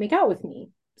to make out with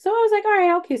me. So I was like, all right,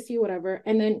 I'll kiss you, whatever.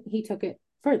 And then he took it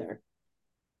further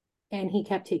and he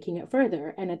kept taking it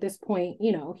further. And at this point,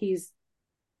 he's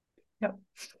Yep.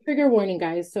 trigger warning,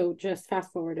 guys. So just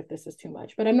fast forward if this is too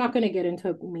much, but I'm not going to get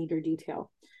into major detail.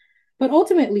 But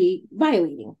ultimately,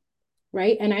 violating,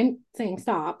 right? And I'm saying,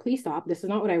 stop, please stop. This is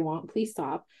not what I want. Please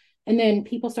stop. And then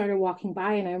people started walking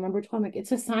by, and I remember telling him, like,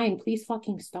 it's a sign, please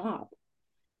fucking stop.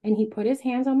 And he put his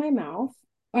hands on my mouth.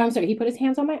 Oh, I'm sorry, he put his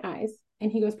hands on my eyes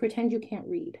and he goes, pretend you can't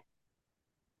read.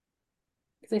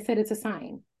 Because I said it's a sign.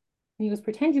 And he goes,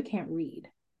 pretend you can't read.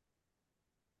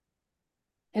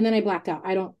 And then I blacked out.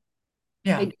 I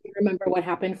Yeah. didn't remember what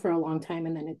happened for a long time.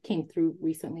 And then it came through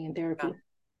recently in Yeah. therapy.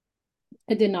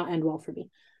 It did not end well for me.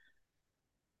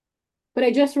 But I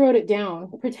just wrote it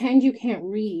down. Pretend you can't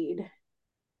read.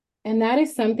 And that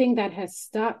is something that has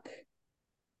stuck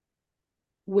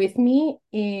with me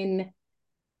in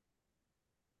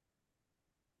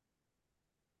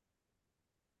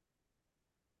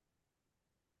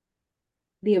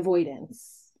the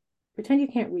avoidance. Pretend you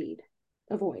can't read,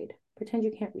 avoid. Pretend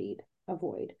you can't read,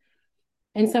 avoid.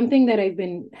 And something that I've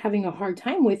been having a hard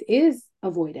time with is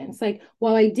avoidance. Like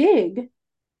while I dig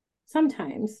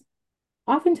sometimes,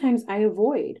 oftentimes I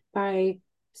avoid by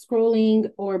scrolling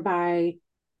or by,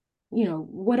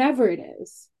 whatever it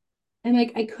is. And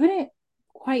like I couldn't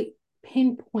quite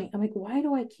pinpoint. I'm like, why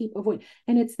do I keep avoiding?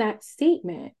 And it's that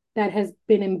statement that has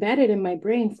been embedded in my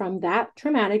brain from that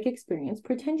traumatic experience.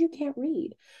 Pretend you can't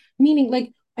read. Meaning,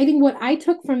 like, I think what I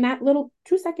took from that little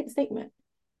 2-second statement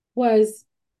was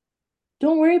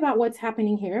don't worry about what's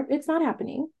happening here. It's not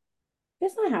happening.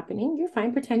 It's not happening. You're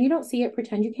fine. Pretend you don't see it.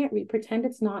 Pretend you can't read. Pretend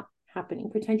it's not happening.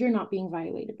 Pretend you're not being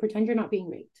violated. Pretend you're not being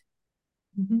raped.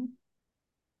 Mm-hmm.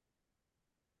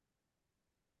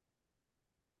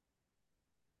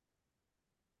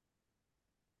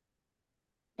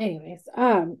 Anyways,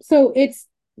 so it's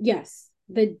yes,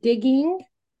 the digging,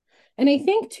 and I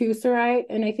think too, Sarai,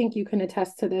 and I think you can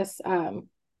attest to this. I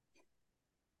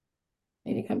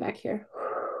need to come back here.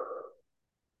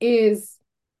 Is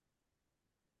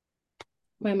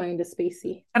my mind is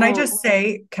spacey. Can I just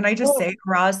say, Oh,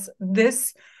 Ross,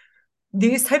 this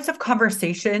these types of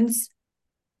conversations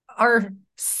are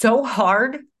so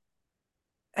hard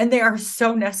and they are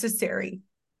so necessary.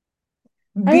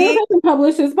 I don't know if Being I can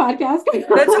publish this podcast.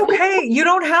 That's okay. You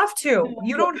don't have to. No,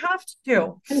 You don't have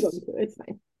to. I'm going to. It's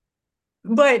fine.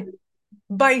 But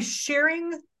by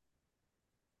sharing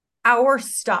our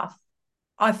stuff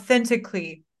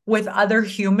authentically with other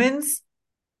humans,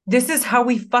 this is how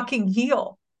we fucking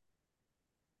heal.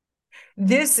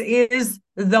 This is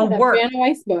the Yeah, that work. Brianna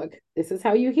Weiss book. This is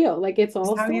how you heal. Like it's This is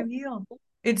all how you so. heal.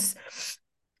 It's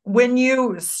when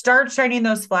you start shining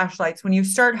those flashlights, when you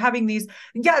start having these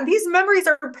memories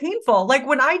are painful. Like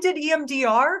when I did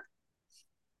EMDR,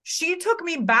 she took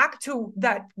me back to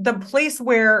the place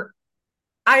where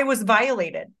I was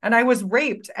violated and I was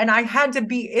raped and I had to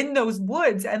be in those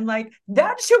woods and like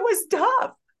that shit was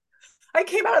tough. I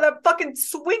came out of that fucking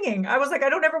swinging. I was like, I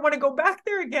don't ever want to go back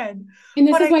there again. And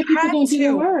this But is I why people had don't do the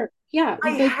to. work. Yeah, I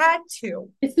like had to.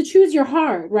 it's the choose your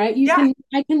heart, right? Yeah.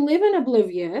 I can live in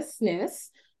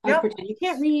obliviousness of Yep. pretend you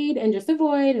can't read and just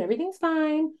avoid and everything's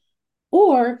fine,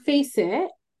 or face it,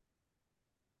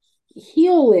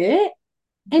 heal it,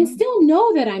 and Mhm. still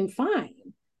know that I'm fine.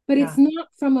 But it's Yeah. not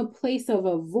from a place of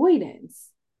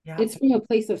avoidance. Yeah. It's from a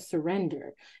place of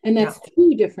surrender. And Yeah. that's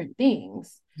two different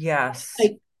things. Yes.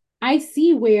 Like I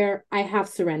see where I have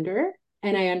surrender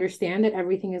and I understand that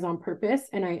everything is on purpose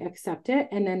and I accept it.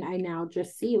 And then I now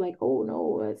just see like, oh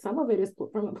no, some of it is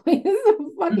from a place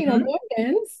of fucking Hmm.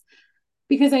 avoidance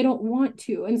because I don't want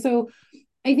to. And so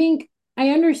I think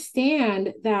I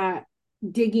understand that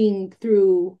digging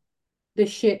through the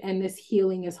shit and this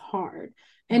healing is hard.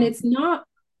 And Yeah. it's not,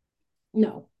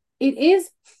 no, it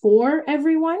is for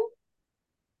everyone,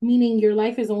 meaning your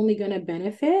life is only going to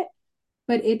benefit,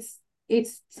 but it's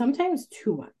sometimes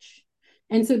too much.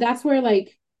 And so that's where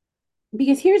like,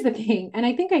 because here's the thing, and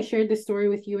I think I shared this story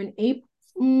with you in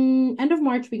April, end of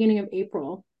March, beginning of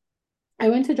April. I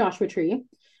went to Joshua Tree.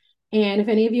 And if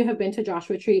any of you have been to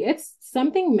Joshua Tree, it's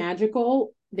something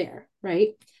magical there, right?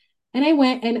 And I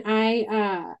went and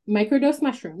I microdosed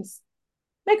mushrooms,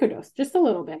 microdose, just a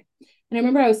little bit. And I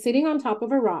remember I was sitting on top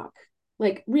of a rock,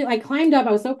 like real. I climbed up.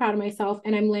 I was so proud of myself,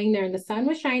 and I'm laying there, and the sun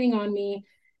was shining on me.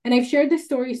 And I've shared this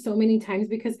story so many times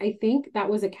because I think that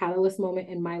was a catalyst moment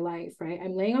in my life. Right,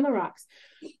 I'm laying on the rocks,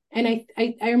 and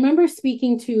I remember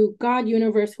speaking to God,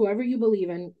 universe, whoever you believe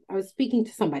in. I was speaking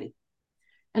to somebody,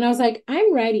 and I was like,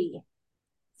 I'm ready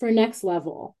for next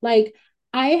level. Like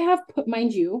I have put,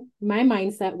 mind you, my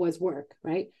mindset was work,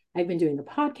 right? I've been doing the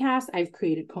podcast. I've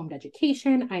created combed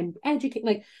education. I'm educated.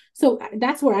 Like, so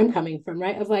that's where I'm coming from,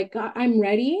 right? Of like, God, I'm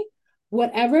ready.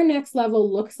 Whatever next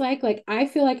level looks like I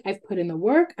feel like I've put in the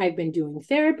work. I've been doing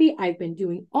therapy. I've been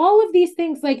doing all of these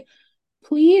things. Like,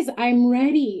 please, I'm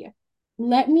ready.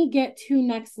 Let me get to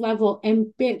next level. And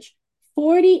bitch,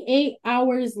 48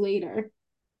 hours later,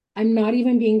 I'm not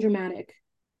even being dramatic.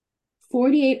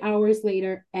 48 hours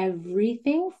later,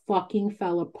 everything fucking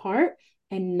fell apart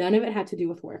and none of it had to do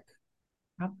with work.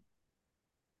 Yep.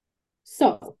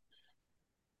 So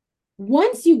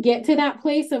once you get to that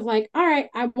place of like, all right,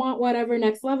 I want whatever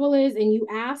next level is, and you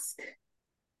ask,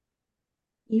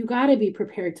 you got to be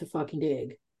prepared to fucking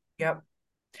dig. Yep.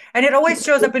 And it always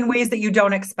shows up in ways that you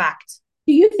don't expect.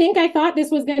 Do you think I thought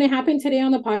this was going to happen today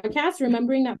on the podcast?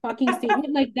 Remembering that fucking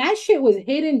statement? Like that shit was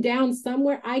hidden down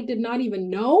somewhere I did not even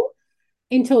know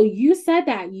until you said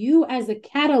that. You, as a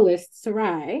catalyst,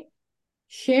 Sarai,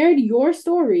 shared your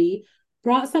story,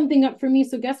 brought something up for me.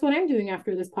 So guess what I'm doing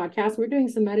after this podcast? We're doing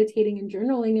some meditating and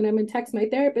journaling, and I'm gonna text my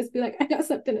therapist, be like, I got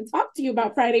something to talk to you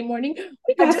about Friday morning.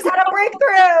 We I got just to had a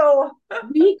breakthrough.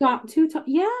 we got to talk.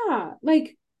 Yeah.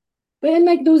 Like, but and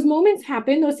like those moments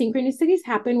happen, those synchronicities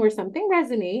happen where something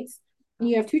resonates, and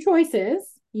you have two choices.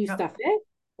 You Yep. stuff it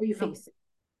or you Yep. face it.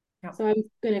 Yep. So I'm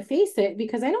gonna face it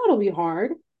because I know it'll be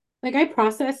hard. Like I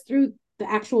process through the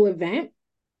actual event,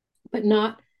 but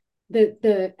not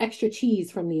the extra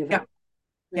cheese from the event, Yep.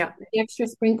 right? Yep. The extra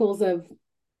sprinkles of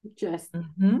just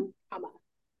Hmm. trauma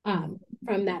Hmm.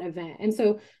 from that event. And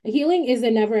so healing is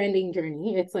a never ending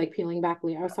journey. It's like peeling back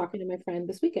layer. I was talking to my friend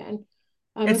this weekend.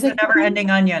 I It's was the like, never ending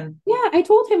onion. yeah, I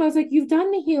told him, I was like, you've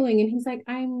done the healing. And he's like,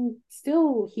 I'm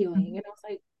still healing. And I was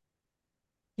like,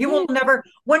 You yeah. will never,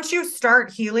 once you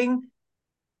start healing,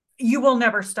 you will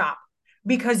never stop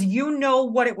because you know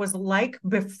what it was like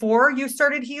before you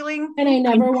started healing. And I And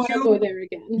never want to go you there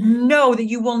again. know that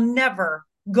you will never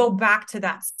go back to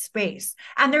that space.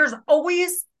 And there's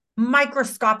always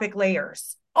microscopic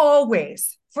layers,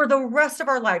 always for the rest of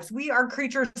our lives. We are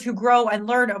creatures who grow and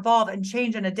learn, evolve, and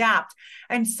change and adapt.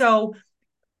 And so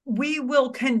we will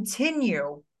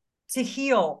continue to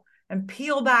heal and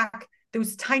peel back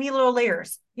those tiny little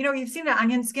layers. You've seen the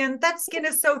onion skin. That skin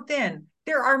is so thin.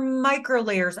 There are micro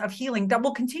layers of healing that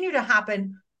will continue to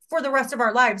happen for the rest of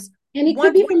our lives And it could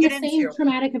once be we from the get same into.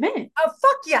 traumatic event. Oh,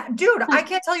 fuck yeah. Dude, I Huh.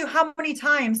 can't tell you how many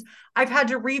times I've had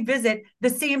to revisit the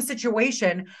same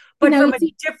situation, And but now from you a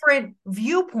see, different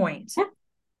viewpoint. yeah,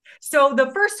 So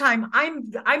the first time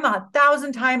I'm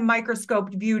 1,000 time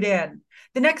microscoped viewed in.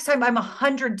 The next time I'm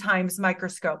 100 times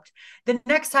microscoped. The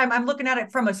next time I'm looking at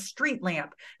it from a street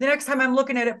lamp. The next time I'm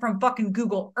looking at it from fucking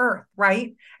Google Earth,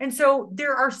 right? And so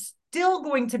there are still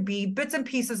going to be bits and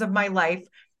pieces of my life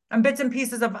and bits and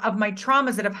pieces of my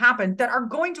traumas that have happened that are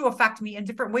going to affect me in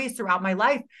different ways throughout my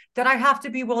life that I have to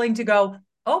be willing to go,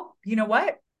 oh, you know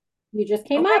what? you just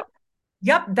came Okay, up.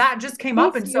 yep, that just came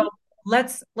up. Thanks, And so you.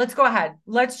 let's go ahead.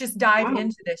 Let's just dive Wow.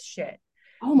 into this shit.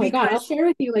 Oh my God. I'll Because share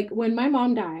with you, like when my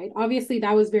mom died, obviously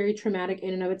that was very traumatic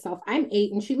in and of itself. I'm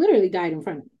 8 and she literally died in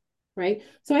front of me. Right.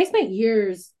 So I spent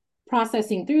years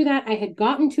processing through that. I had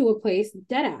gotten to a place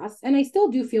dead ass, and I still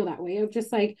do feel that way of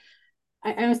just like,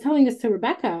 I was telling this to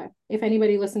Rebecca. If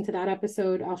anybody listened to that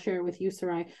episode, I'll share it with you,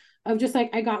 Sarai, of just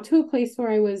like, I got to a place where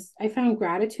I found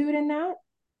gratitude in that.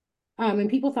 And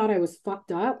people thought I was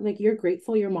fucked up. Like, you're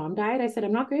grateful your mom died. I said,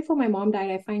 I'm not grateful my mom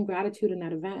died. I find gratitude in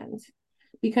that event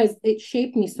because it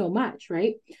shaped me so much,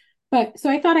 right? But so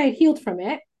I thought I had healed from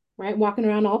it, right? Walking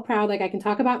around all proud, like I can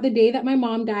talk about the day that my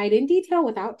mom died in detail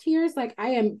without tears. Like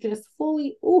I am just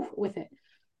fully oof with it.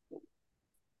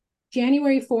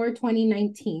 January 4,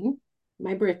 2019,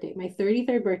 my birthday, my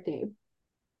 33rd birthday,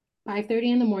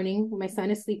 5:30 in the morning. My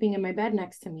son is sleeping in my bed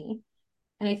next to me,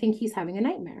 and I think he's having a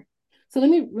nightmare. So let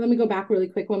me go back really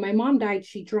quick. When my mom died,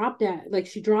 she dropped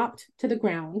to the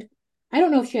ground. I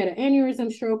don't know if she had an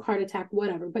aneurysm, stroke, heart attack,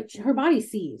 whatever, but her body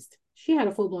seized. She had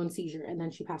a full-blown seizure and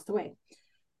then she passed away.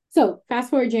 So fast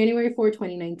forward January 4,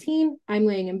 2019, I'm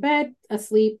laying in bed,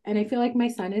 asleep, and I feel like my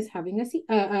son is having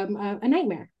a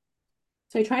nightmare.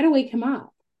 So I try to wake him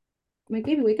up. I'm like,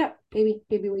 baby, wake up, baby,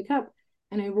 wake up.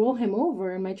 And I roll him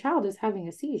over, and my child is having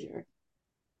a seizure,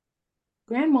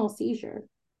 grand mal seizure,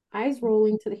 eyes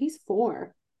rolling he's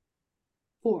 4.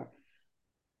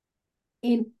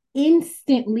 And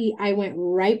instantly I went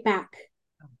right back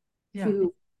yeah,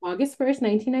 to August 1st,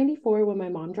 1994, when my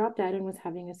mom dropped dead and was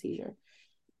having a seizure.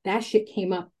 That shit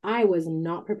came up. I was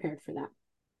not prepared for that.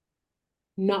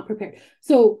 Not prepared.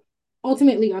 So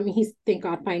ultimately, I mean, he's, thank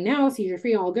God, fine now, seizure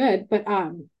free, all good. But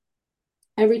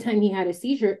every time he had a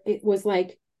seizure, it was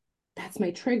like, that's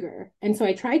my trigger. And so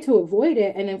I tried to avoid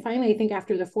it. And then finally, I think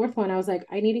after the fourth one, I was like,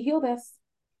 I need to heal this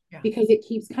yeah, because it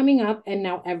keeps coming up. And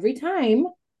now every time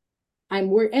I'm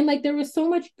worried. And like there was so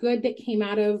much good that came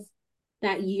out of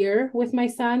that year with my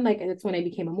son. Like that's when I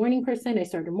became a morning person. I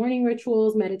started morning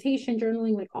rituals, meditation,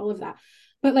 journaling, like all of that.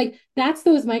 But like that's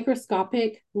those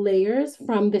microscopic layers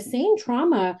from the same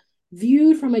trauma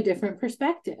viewed from a different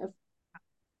perspective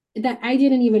that I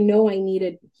didn't even know I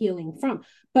needed healing from.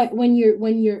 But when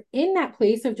you're in that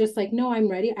place of just like, no, I'm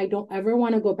ready. I don't ever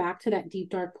want to go back to that deep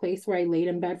dark place where I laid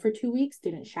in bed for 2 weeks,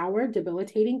 didn't shower,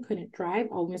 debilitating, couldn't drive,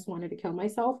 almost wanted to kill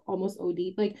myself, almost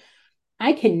OD. Like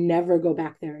I can never go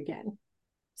back there again.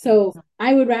 So yeah,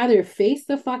 I would rather face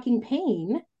the fucking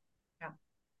pain yeah.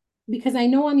 because I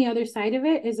know on the other side of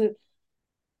it is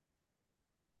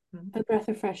Mhm. a breath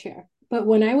of fresh air. But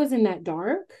when I was in that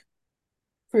dark,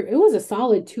 for it was a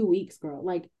solid 2 weeks, girl.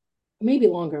 Like maybe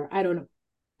longer. I don't know.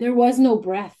 There was no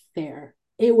breath there.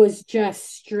 It was just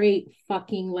straight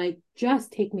fucking like,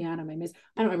 just take me out of my misery.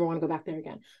 I don't ever want to go back there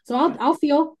again. So Yeah. I'll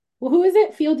feel. Well, who is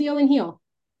it? Feel, deal, and heal.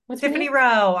 What's her name? Tiffany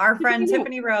Rowe, our friend Tiffany Hill.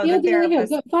 Tiffany Rowe, the Feel, deal, and heal.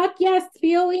 therapist. Go, fuck yes,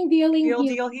 feeling, dealing, Deal,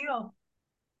 heal. deal, heal.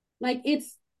 Like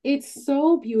it's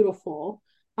so beautiful,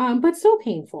 but so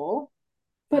painful,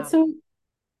 but Yeah. so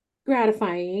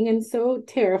gratifying and so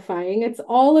terrifying. It's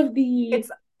all of the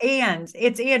It's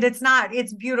not,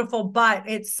 it's beautiful, but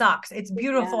it sucks. It's yeah.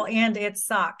 beautiful and it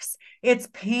sucks. It's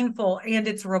painful and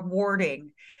it's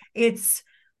rewarding. It's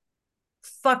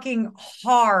fucking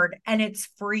hard and it's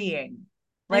freeing.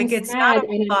 I'm Like it's not sad a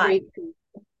and I'm but, grateful.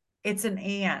 it's an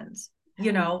and.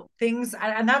 Yeah. Things,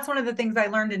 and that's one of the things I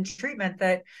learned in treatment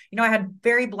that, I had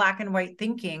very black and white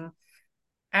thinking,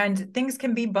 and things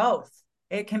can be both.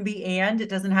 It can be and, it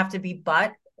doesn't have to be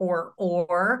but or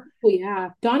Oh yeah.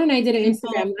 Dawn and I did an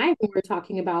Instagram painful. live when we were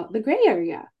talking about the gray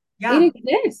area. It Yeah,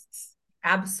 exists. It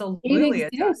absolutely it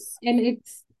exists does. and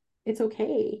it's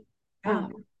okay. Yeah.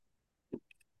 Um,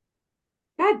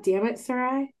 God damn it,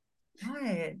 Sarai. What?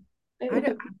 I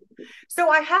don't, so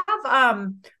I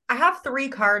have three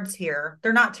cards here.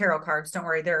 They're not tarot cards, don't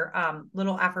worry. They're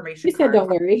little You affirmation said cards. don't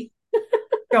worry.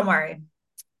 Don't worry.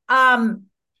 Um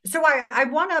so I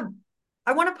want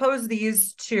to pose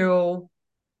these to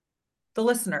the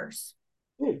listeners.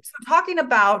 Ooh. So talking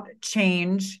about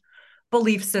change,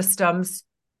 belief systems,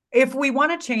 if we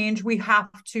want to change, we have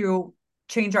to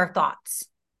change our thoughts.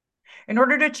 In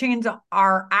order to change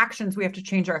our actions, we have to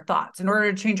change our thoughts. In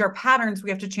order to change our patterns, we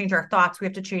have to change our thoughts. We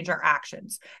have to change our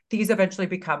actions. These eventually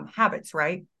become habits,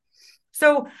 right?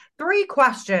 So, three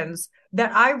questions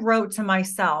that I wrote to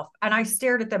myself, and I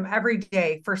stared at them every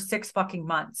day for 6 fucking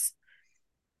months.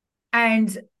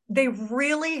 And they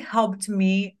really helped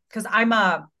me because I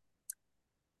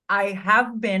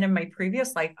have been in my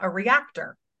previous life a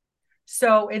reactor.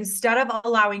 So instead of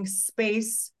allowing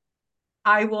space,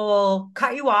 I will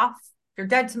cut you off. You're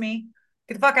dead to me.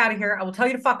 Get the fuck out of here. I will tell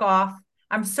you to fuck off.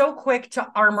 I'm so quick to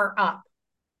armor up.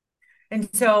 And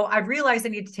so I've realized I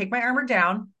need to take my armor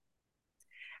down.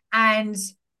 And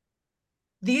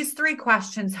these three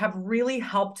questions have really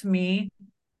helped me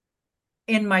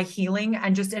in my healing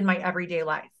and just in my everyday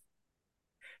life.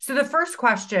 So the first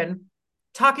question,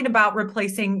 talking about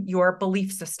replacing your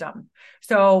belief system.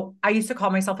 So I used to call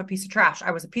myself a piece of trash.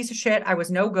 I was a piece of shit. I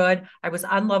was no good. I was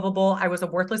unlovable. I was a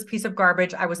worthless piece of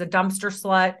garbage. I was a dumpster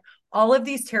slut. All of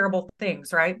these terrible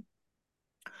things, right?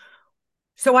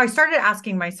 So I started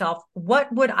asking myself,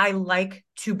 what would I like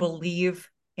to believe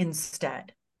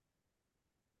instead?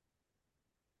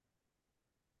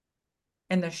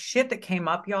 And the shit that came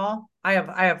up, y'all, I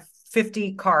have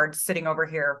 50 cards sitting over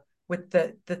here with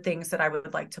the things that I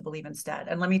would like to believe instead.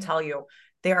 And let me tell you,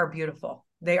 they are beautiful.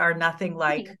 They are nothing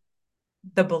like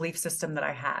the belief system that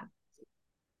I had.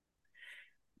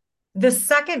 The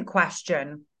second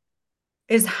question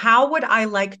is, how would I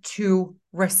like to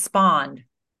respond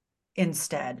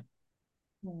instead?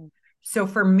 So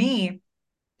for me,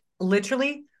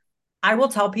 literally, I will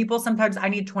tell people sometimes I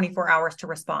need 24 hours to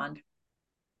respond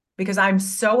because I'm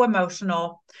so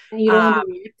emotional. And you don't want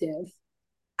to be reactive.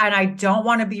 And I don't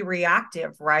want to be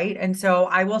reactive, right? And so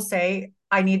I will say,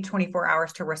 I need 24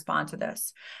 hours to respond to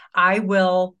this. I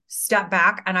will step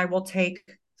back and I will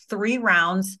take 3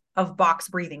 rounds of box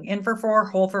breathing, in for 4,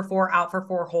 hold for 4, out for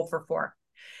 4, hold for 4.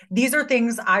 These are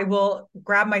things I will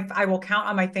I will count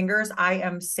on my fingers. I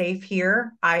am safe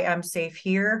here. I am safe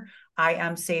here. I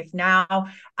am safe now.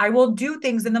 I will do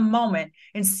things in the moment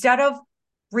instead of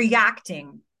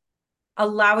reacting,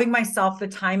 allowing myself the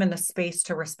time and the space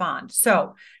to respond.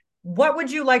 So, what would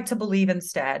you like to believe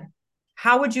instead?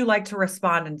 How would you like to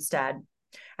respond instead?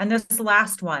 And this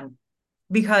last one,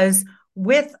 because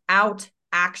without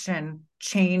action,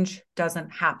 change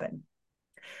doesn't happen.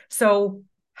 So,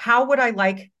 how would I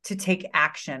like to take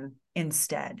action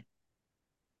instead?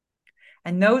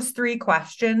 And those 3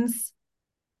 questions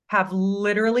have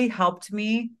literally helped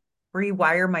me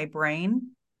rewire my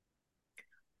brain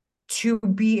to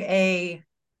be a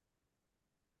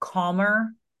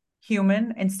calmer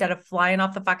human instead of flying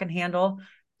off the fucking handle,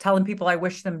 telling people I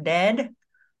wish them dead.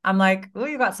 I'm like, oh,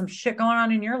 you got some shit going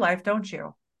on in your life, don't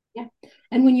you? Yeah.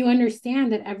 And when you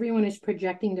understand that everyone is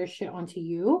projecting their shit onto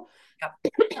you,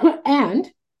 Yep.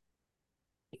 and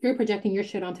you're projecting your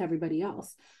shit onto everybody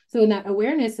else. So when that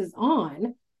awareness is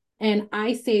on, and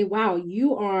I say, wow,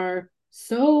 you are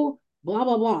so blah,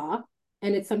 blah, blah,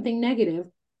 and it's something negative,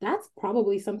 that's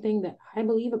probably something that I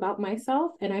believe about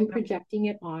myself, and I'm Yep. projecting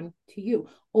it on to you.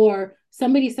 Or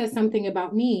somebody says something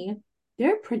about me,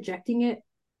 they're projecting it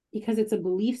because it's a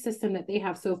belief system that they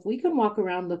have. So if we can walk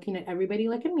around looking at everybody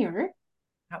like a mirror,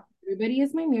 Yep. everybody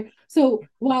is my mirror. So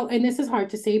while, and this is hard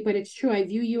to say, but it's true, I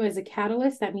view you as a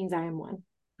catalyst. That means I am one.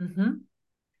 Mm-hmm.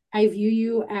 I view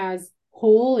you as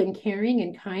whole and caring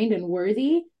and kind and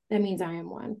worthy. That means I am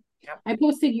one. Yep.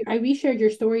 I reshared your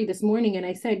story this morning and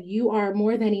I said, you are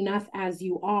more than enough as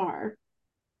you are.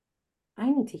 I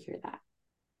need to hear that.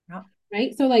 Yep.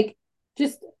 Right. So, like,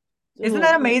 just, Isn't oh,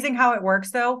 that amazing how it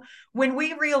works though? When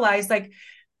we realize like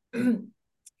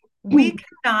we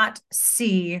cannot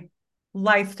see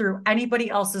life through anybody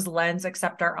else's lens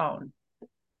except our own.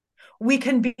 We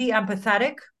can be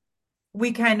empathetic.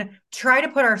 We can try to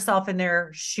put ourselves in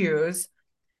their shoes,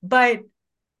 but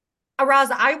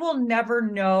Araz, I will never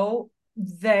know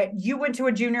that you went to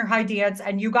a junior high dance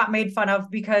and you got made fun of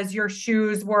because your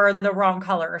shoes were the wrong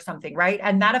color or something, right?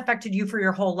 And that affected you for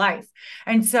your whole life.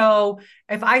 And so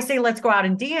if I say, let's go out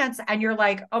and dance, and you're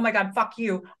like, oh my God, fuck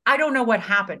you, I don't know what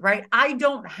happened, right? I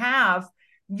don't have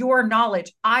your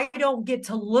knowledge. I don't get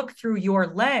to look through your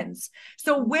lens.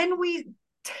 So when we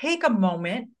take a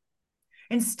moment,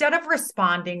 instead of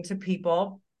responding to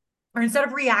people, or instead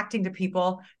of reacting to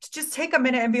people, to just take a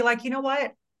minute and be like, you know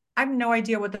what? I have no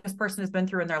idea what this person has been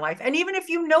through in their life. And even if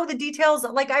you know the details,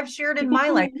 like I've shared in my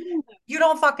life, you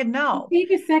don't fucking know.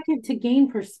 take a second to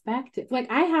gain perspective. Like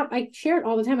I share it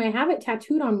all the time. I have it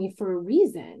tattooed on me for a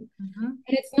reason. Mm-hmm. And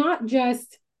it's not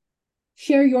just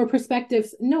share your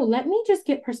perspectives. No, let me just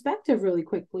get perspective really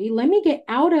quickly. Let me get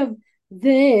out of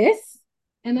this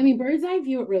and let me bird's eye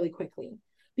view it really quickly.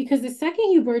 Because the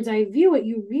second you bird's eye view it,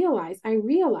 I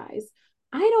realize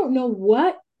I don't know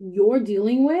what you're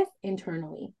dealing with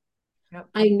internally. Yep.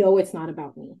 I know it's not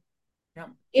about me. Yep.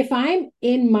 If I'm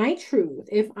in my truth,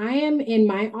 if I am in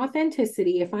my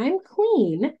authenticity, if I'm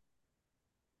clean,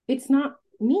 it's not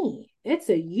me. It's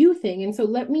a you thing. And so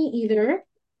let me either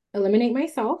eliminate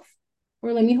myself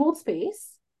or let me hold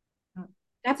space. Yep.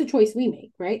 That's a choice we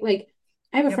make, right? Like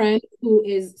I have a Yep. friend who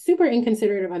is super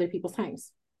inconsiderate of other people's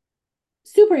times.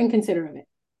 Super inconsiderate of it.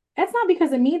 That's not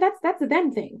because of me. That's a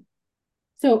them thing.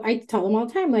 So I tell them all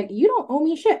the time, like, you don't owe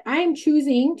me shit. I'm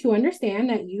choosing to understand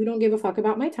that you don't give a fuck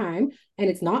about my time and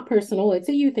it's not personal. It's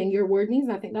a you thing. Your word means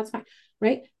nothing. That's fine.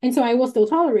 Right. And so I will still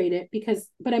tolerate it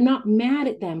but I'm not mad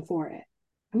at them for it.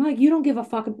 I'm like, you don't give a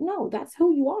fuck. No, that's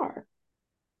who you are.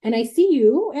 And I see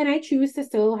you and I choose to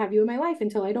still have you in my life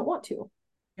until I don't want to.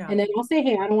 Yeah. And then I'll say,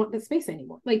 hey, I don't want this space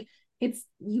anymore. Like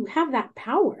you have that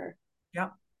power. Yeah.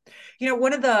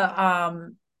 One of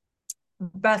the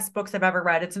best books I've ever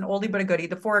read, it's an oldie but a goodie,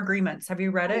 The Four Agreements. Have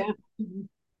you read Oh, it? yeah.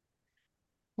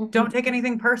 Mm-hmm. Don't take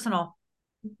anything personal.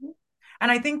 Mm-hmm.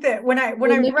 And I think that when I We're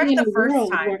read living it in the a first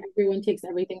world time, where everyone takes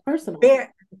everything personal. bitch,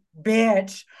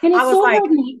 bitch, And I it's was so like, hard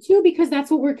not to because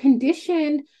that's what we're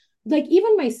conditioned. Like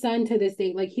even my son to this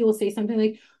day, like he will say something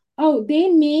like, "Oh, they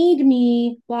made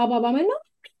me blah blah blah." I'm like, no,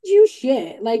 you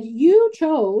shit. Like you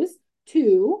chose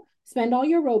to spend all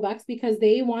your Robux because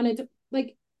they wanted to.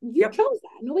 Like you yep, chose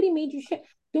that. Nobody made you shit.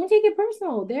 Don't take it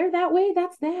personal. They're that way.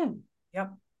 That's them.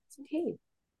 yep. It's okay.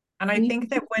 And I And you think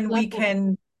that when we love that.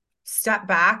 can step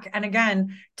back and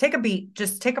again, take a beat,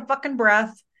 just take a fucking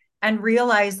breath and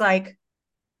realize like,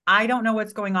 I don't know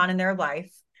what's going on in their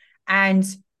life. And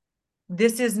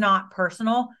this is not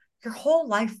personal. Your whole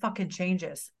life fucking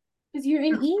changes. Because you're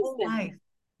in Your ease whole then. life.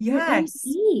 You're in Yes.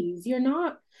 ease. You're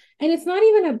not, and it's not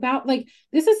even about like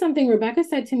this is something Rebecca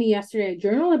said to me yesterday. I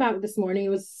journaled about it this morning. It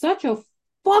was such a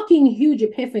fucking huge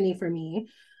epiphany for me.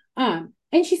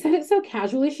 And she said it so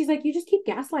casually. She's like, you just keep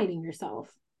gaslighting yourself.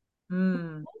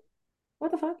 Mm.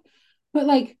 What the fuck? But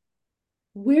like,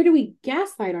 where do we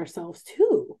gaslight ourselves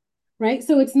to? Right.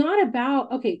 So it's not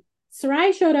about, okay,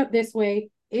 Sarai showed up this way.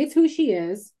 It's who she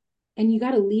is. And you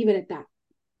got to leave it at that.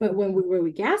 But where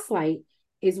we gaslight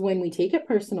is when we take it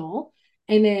personal.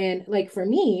 And then, like for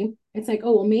me, it's like,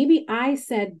 oh, well, maybe I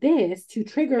said this to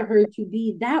trigger her to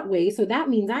be that way. So that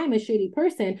means I'm a shitty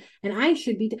person and I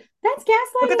should be. That's Look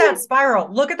at gaslighting. that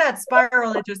spiral. Look at that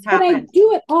spiral that just But I happened.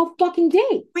 do it all fucking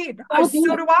day. Wait, I'll do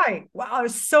so it. do I. Wow,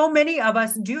 so many of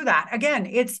us do that. Again,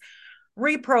 it's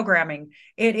reprogramming.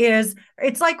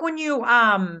 It's like when you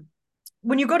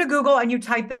go to Google and you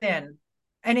type in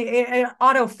and it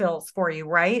autofills for you,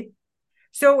 right?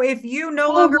 So if you no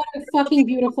Oh, longer what a fucking looking,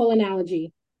 beautiful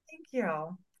analogy. thank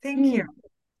you. Thank you. Mm.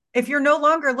 If you're no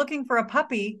longer looking for a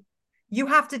puppy, you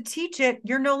have to teach it.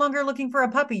 You're no longer looking for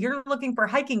a puppy. You're looking for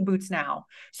hiking boots now.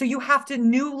 So you have to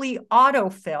newly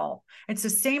autofill. It's the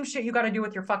same shit you got to do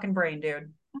with your fucking brain,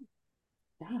 dude.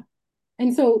 Yeah.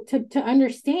 And so to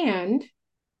understand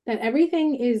that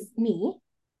everything is me,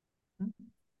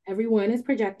 everyone is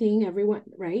projecting, everyone,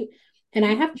 right? And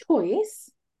I have choice.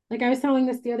 Like I was telling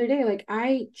this the other day, like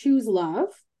I choose love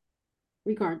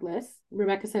regardless.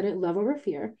 Rebecca said it, love over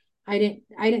fear. I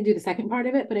didn't do the second part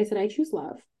of it, but I said I choose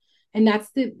love. And that's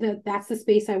that's the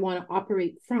space I want to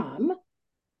operate from,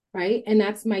 right? And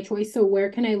that's my choice. So where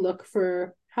can I look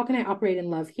for how can I operate in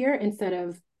love here instead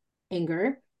of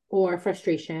anger or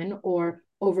frustration or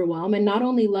overwhelm? And not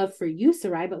only love for you,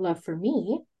 Sarai, but love for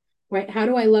me, right? How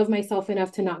do I love myself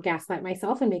enough to not gaslight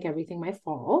myself and make everything my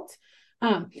fault?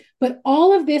 But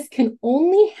all of this can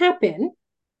only happen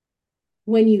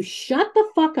when you shut the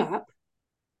fuck up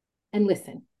and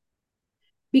listen.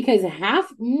 Because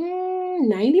 90%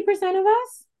 of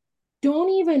us don't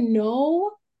even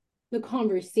know the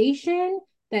conversation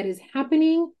that is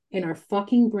happening in our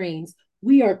fucking brains.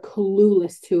 We are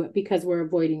clueless to it because we're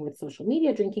avoiding with social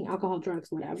media, drinking alcohol, drugs,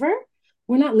 whatever.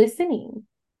 We're not listening.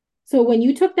 So when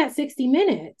you took that 60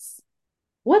 minutes,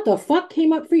 what the fuck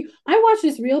came up for you? I watched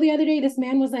this reel the other day. This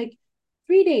man was like,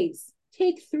 3 days,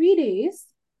 take 3 days,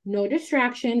 no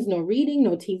distractions, no reading,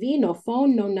 no TV, no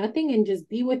phone, no nothing, and just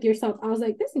be with yourself. I was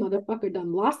like, this motherfucker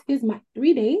done lost his mind.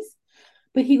 3 days.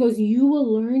 But he goes, you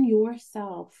will learn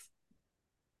yourself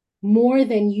more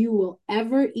than you will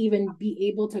ever even be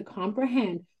able to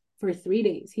comprehend for 3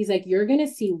 days. He's like, you're going to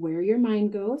see where your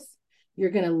mind goes.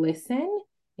 You're going to listen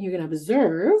and you're going to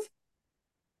observe.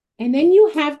 And then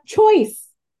you have choice.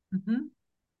 Mm-hmm.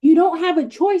 You don't have a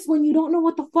choice when you don't know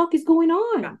what the fuck is going Yeah.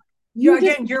 on. You You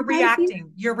just again, you're learn how to see.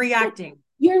 reacting. You're Yeah. reacting.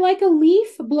 You're like a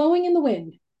leaf blowing in the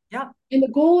wind. Yeah. And the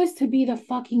goal is to be the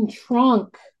fucking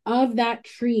trunk of that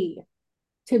tree,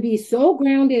 to be so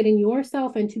grounded in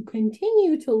yourself and to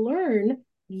continue to learn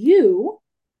you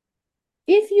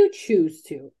if you choose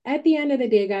to. At the end of the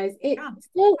day, guys, it Yeah.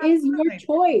 still is your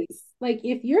Absolutely. choice. Like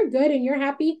if you're good and you're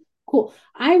happy, cool.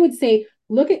 I would say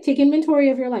take inventory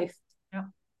of your life. Yeah.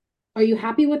 Are you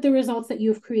happy with the results that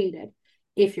you've created?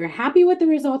 If you're happy with the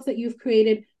results that you've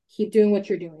created, keep doing what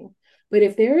you're doing. But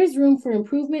if there is room for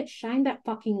improvement, shine that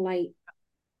fucking light.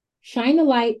 Shine the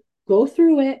light, go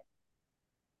through it.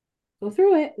 Go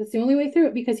through it. That's the only way through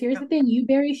it, because here's Yeah. the thing, you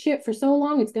bury shit for so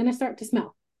long, it's going to start to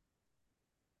smell.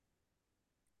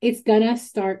 It's going to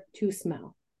start to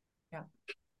smell. Yeah.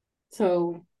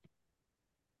 So,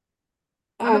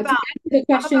 I'm to about answer the I'm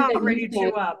question that about you ready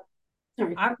said, to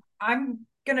sorry. I'm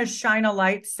gonna shine a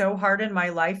light so hard in my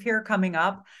life here coming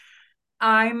up.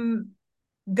 I'm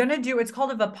gonna do it's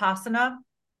called a Vipassana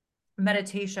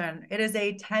meditation. It is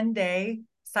a 10-day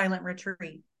silent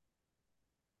retreat.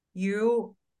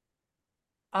 You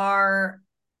are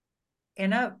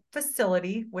in a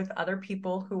facility with other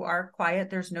people who are quiet.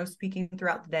 There's no speaking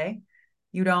throughout the day.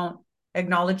 You don't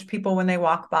acknowledge people when they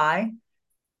walk by.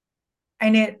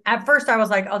 And it at first I was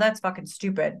like, oh, that's fucking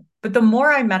stupid. But the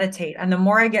more I meditate and the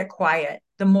more I get quiet,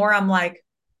 the more I'm like,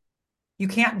 you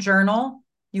can't journal.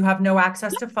 You have no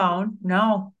access to phone.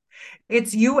 No,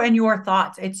 it's you and your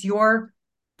thoughts. It's your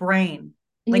brain.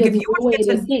 And you Like have if no you want to way get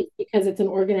to to escape because it's an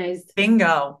organized.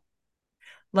 bingo,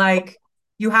 like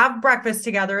you have breakfast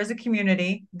together as a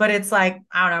community, but it's like,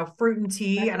 I don't know, fruit and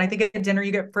tea. And I think at dinner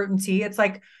you get fruit and tea. It's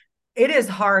like, it is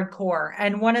hardcore.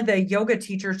 And one of the yoga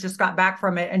teachers just got back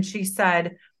from it and she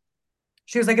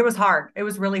was like, it was hard. It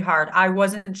was really hard. I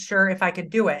wasn't sure if I could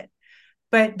do it.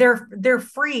 But they're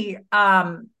free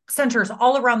centers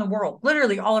all around the world,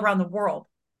 literally all around the world.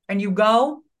 And you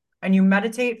go and you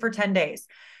meditate for 10 days.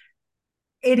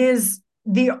 It is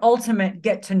the ultimate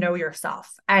get to know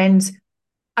yourself. And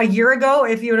a year ago,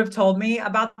 if you would have told me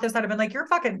about this, I'd have been like, you're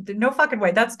fucking no fucking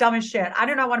way. That's dumb as shit. I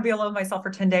do not want to be alone with myself for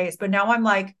 10 days. But now I'm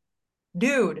like,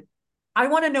 dude, I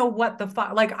want to know what the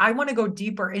fuck, like, I want to go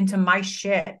deeper into my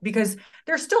shit because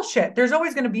there's still shit. There's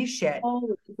always going to be shit. All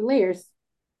the layers.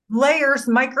 Layers,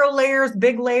 micro layers,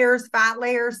 big layers, fat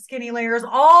layers, skinny layers,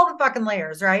 all the fucking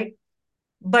layers, right?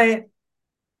 But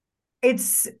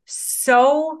it's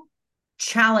so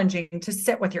challenging to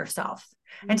sit with yourself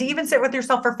and to Mm. even sit with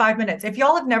yourself for 5 minutes. If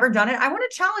y'all have never done it, I want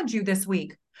to challenge you this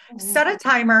week. Oh, Set a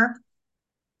timer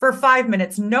for 5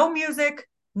 minutes, no music,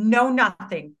 no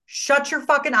nothing. Shut your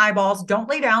fucking eyeballs. Don't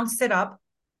lay down, sit up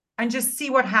and just see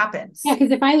what yeah, happens.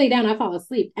 because if I lay down, I fall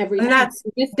asleep every And time. that's,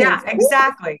 yeah, Distance. Ooh,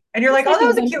 exactly. And you're like, oh, that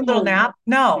was seconds, a I'm cute little smiling. nap.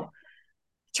 No,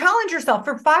 challenge yourself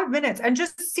for 5 minutes and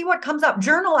just see what comes up.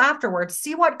 Journal afterwards,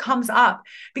 see what comes up,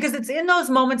 because it's in those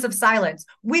moments of silence.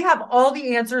 We have all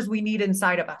the answers we need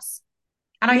inside of us.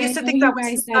 And I And used I to know think that you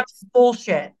guys was that, such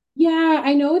bullshit. yeah,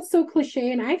 I know it's so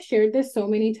cliche, and I've shared this so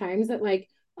many times that, like,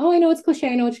 oh, I know it's cliche,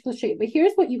 I know it's cliche, but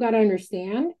here's what you got to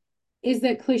understand is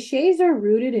that cliches are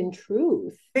rooted in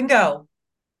truth. Bingo.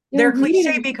 They're They're rooted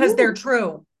cliche in because they're truth.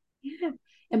 true. Yeah.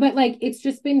 But like it's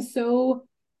just been so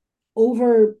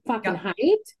over fucking Yep.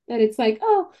 hyped that it's like,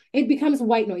 oh, it becomes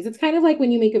white noise. It's kind of like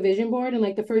when you make a vision board and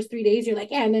like the first 3 days you're like,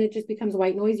 yeah, and then it just becomes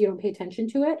white noise. You don't pay attention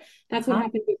to it. That's what Uh-huh.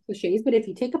 happens with cliches. But if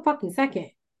you take a fucking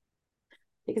second,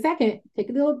 take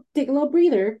a little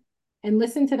breather and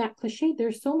listen to that cliche.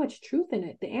 There's so much truth in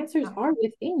it. The answers Yep. are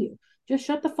within you. Just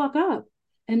shut the fuck up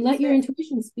and let That's your it.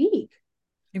 intuition speak,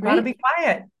 You got to right? be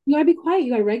quiet. You gotta be quiet.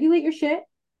 You gotta regulate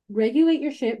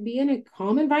your shit, be in a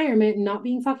calm environment, not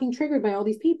being fucking triggered by all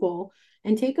these people,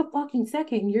 and take a fucking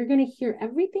second. You're gonna hear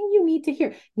everything you need to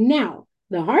hear. Now,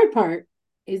 the hard part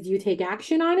is, do you take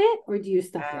action on it or do you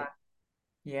stuff Yeah. it?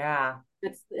 Yeah.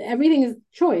 That's everything is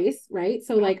choice, right?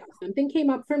 So, Yep. like, something came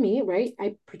up for me, right?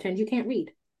 I pretend you can't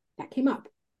read. That came up.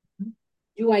 Mhm.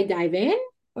 Do I dive in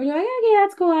or do I, okay,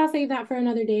 that's cool. I'll save that for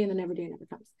another day and then every day never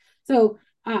comes. So,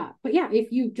 but yeah,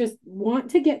 if you just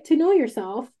want to get to know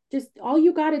yourself, just all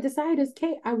you got to decide is,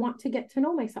 okay, I want to get to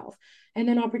know myself. And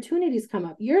then opportunities come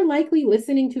up. You're likely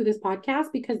listening to this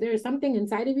podcast because there's something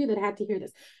inside of you that had to hear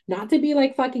this. Not to be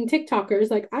like fucking TikTokers,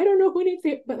 like, I don't know who needs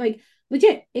it, but like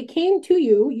legit, it came to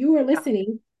you. You were Yep.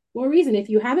 listening for a reason. If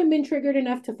you haven't been triggered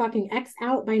enough to fucking X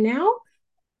out by now,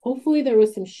 hopefully there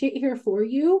was some shit here for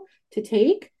you to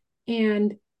take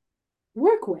and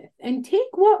work with, and take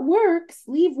what works,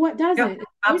 leave what Yep. doesn't. If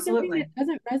there's something that Absolutely.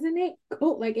 doesn't resonate,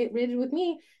 cool. Like it did with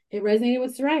me. It resonated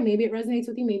with Sarai. Maybe it resonates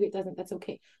with you. Maybe it doesn't. That's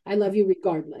okay. I love you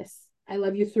regardless. I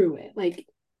love you through it. Like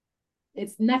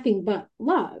it's nothing but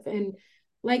love. And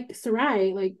like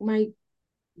Sarai, like my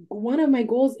one of my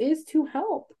goals is to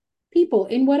help people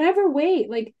in whatever way.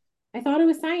 Like I thought it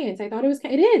was science. I thought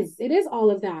it is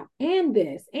all of that and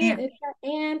this and Yeah. it's that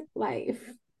and life.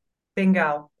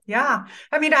 Bingo. Yeah.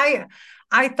 I mean,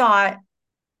 I thought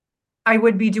I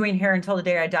would be doing hair until the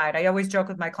day I died. I always joke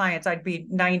with my clients I'd be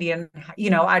 90 and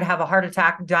I'd have a heart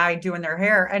attack, die doing their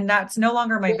hair. And that's no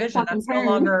longer my vision. Fucking That's no term.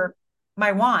 longer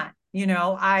my want.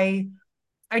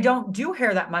 I don't do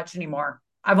hair that much anymore.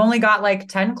 I've only got like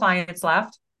 10 clients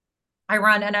left. I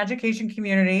run an education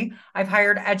community. I've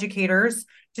hired educators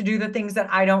to do the things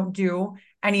that I don't do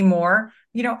anymore.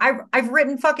 I've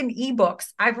written fucking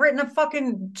ebooks. I've written a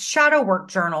fucking shadow work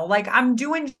journal. Like I'm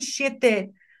doing shit that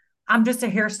I'm just a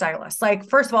hairstylist. Like,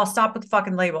 first of all, stop with the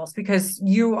fucking labels because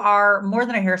you are more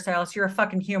than a hairstylist. You're a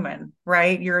fucking human,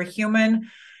 right? You're a human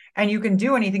and you can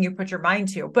do anything you put your mind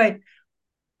to. But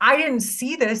I didn't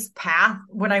see this path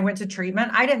when I went to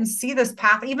treatment. I didn't see this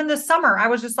path even this summer. I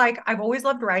was just like, I've always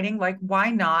loved writing. Like,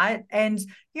 why not? And,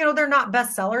 they're not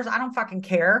bestsellers. I don't fucking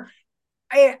care.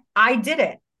 I did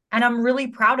it. And I'm really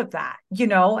proud of that,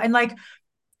 and like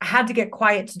I had to get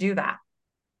quiet to do that.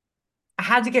 I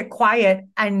had to get quiet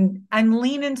and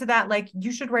lean into that. Like,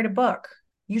 you should write a book.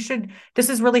 This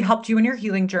has really helped you in your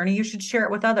healing journey. You should share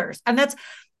it with others. And that's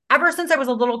ever since I was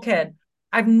a little kid.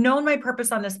 I've known my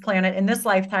purpose on this planet in this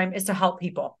lifetime is to help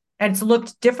people. And it's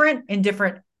looked different in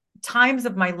different times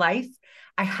of my life.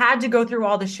 I had to go through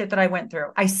all the shit that I went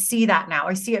through. I see that now.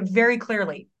 I see it very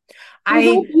clearly. It was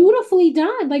all I beautifully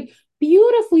done, like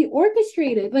beautifully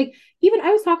orchestrated. Like even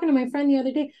I was talking to my friend the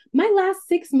other day. My last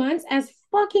 6 months, as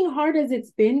fucking hard as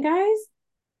it's been, guys,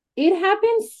 it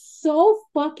happened so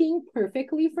fucking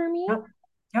perfectly for me. Yep,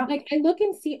 yep. Like I look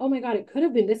and see, oh my God, it could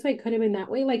have been this way, could have been that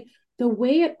way. Like the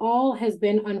way it all has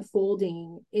been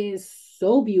unfolding is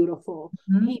so beautiful.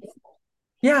 Mhm. Painful.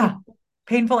 Yeah. It's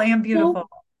Painful and so beautiful.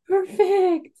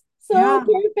 perfect. So Yeah.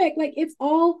 perfect. Like it's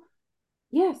all,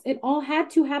 yes, it all had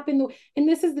to happen. And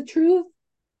this is the truth.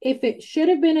 If it should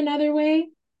have been another way,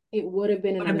 it would have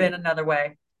been Would have another been way. another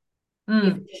way. If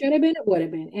Mm. it should have been, it would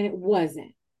have been. And it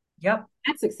wasn't. Yep.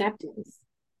 That's acceptance.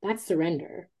 That's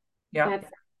surrender. Yep.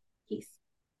 That's peace.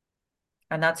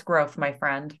 And that's growth, my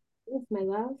friend. Yes, my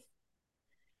love.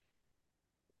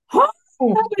 Oh,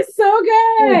 Oh, that was so oh,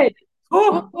 good.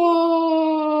 oh,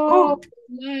 Oh oh.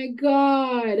 my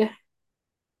God.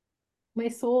 My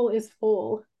soul is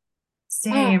full. Uh,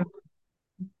 Same.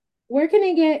 where can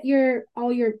I get your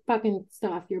all your fucking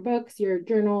stuff? Your books, your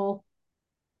journal.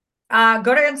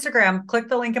 Go to Instagram, click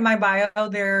the link in my bio.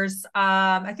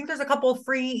 I think there's a couple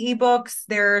free ebooks.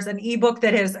 There's an ebook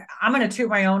that is, I'm going to toot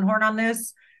my own horn on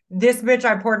this. This bitch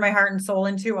I poured my heart and soul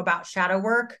into about shadow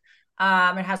work.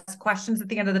 It has questions at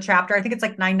the end of the chapter. I think it's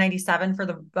like $9.97 for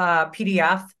the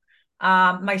PDF.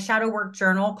 My shadow work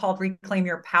journal called Reclaim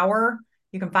Your Power.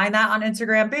 You can find that on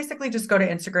Instagram. Basically, just go to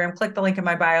Instagram, click the link in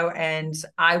my bio, and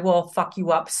I will fuck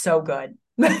you up so good.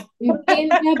 In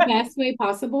the best way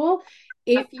possible.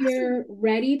 If you're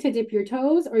ready to dip your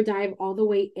toes or dive all the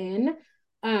way in,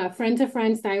 friend to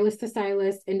friend, stylist to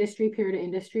stylist, industry peer to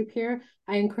industry peer,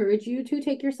 I encourage you to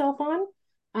take yourself on.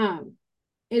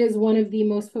 It is one of the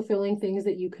most fulfilling things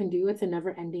that you can do. It's a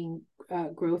never ending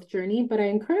growth journey, but I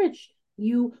encourage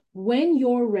you when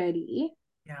you're ready.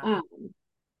 Yeah. Um,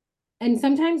 and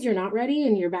sometimes you're not ready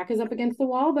and your back is up against the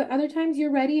wall, but other times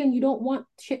you're ready and you don't want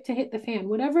shit to hit the fan,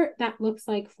 whatever that looks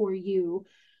like for you.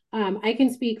 I can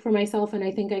speak for myself, and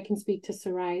I think I can speak to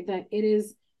Sarai that it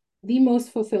is the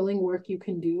most fulfilling work you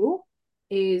can do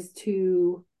is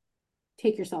to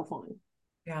take yourself on.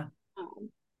 Yeah. Um,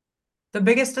 The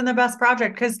biggest and the best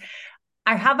project. Because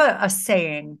I have a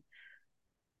saying,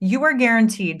 you are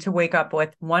guaranteed to wake up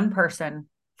with one person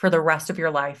for the rest of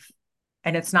your life.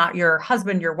 And it's not your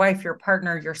husband, your wife, your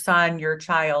partner, your son, your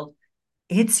child.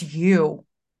 It's you.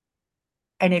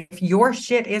 And if your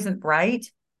shit isn't right,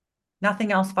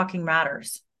 nothing else fucking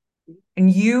matters.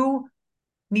 And you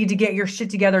need to get your shit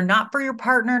together, not for your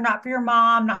partner, not for your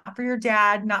mom, not for your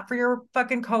dad, not for your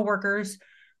fucking coworkers,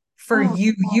 for oh,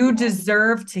 you. You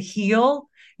deserve to heal.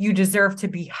 You deserve to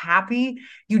be happy.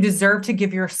 You deserve to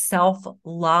give yourself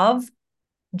love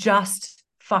just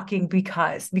fucking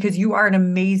because you are an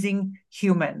amazing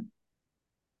human.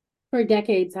 for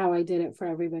decades, how I did it for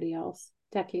everybody else.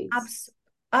 Decades.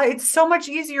 It's so much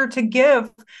easier to give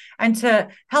and to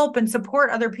help and support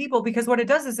other people because what it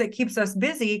does is it keeps us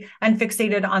busy and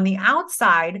fixated on the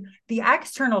outside, the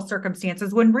external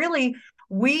circumstances, when really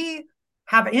we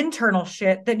have internal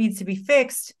shit that needs to be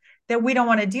fixed that we don't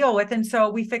want to deal with. And so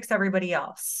we fix everybody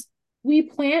else. We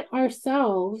plant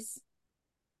ourselves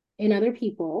in other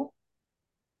people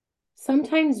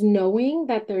sometimes knowing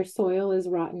that their soil is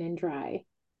rotten and dry,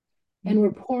 and Mhm.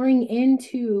 we're pouring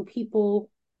into people's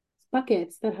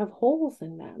buckets that have holes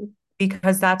in them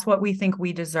Because that's what we think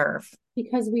we deserve.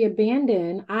 because we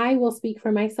abandon. I will speak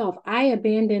for myself. I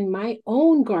abandoned my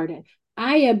own garden.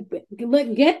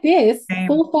 Get this Same.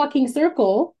 full fucking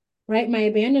circle, right? My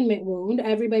abandonment wound.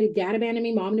 Everybody, dad abandoned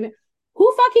me, mom abandoned.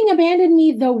 Who fucking abandoned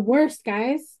me the worst,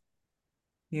 guys?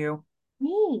 You.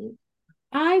 Me.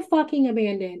 I fucking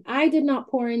abandoned. I did not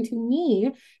pour into me,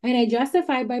 and I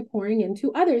justified by pouring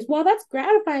into others. While that's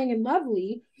gratifying and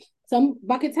lovely, some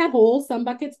buckets had holes, some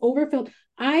buckets overfilled.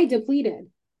 I depleted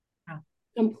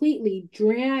completely,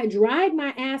 dried my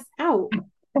ass out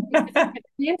because I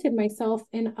planted myself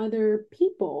in other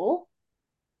people,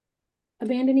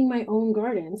 abandoning my own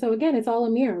garden. So again, it's all a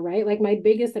mirror, right? Like my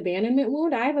biggest abandonment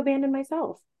wound, I've abandoned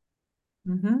myself.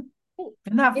 Mm-hmm.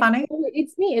 Isn't that It's funny?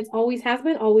 it's me. It's always has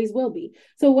been, always will be.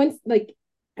 So once like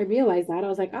I realized that, I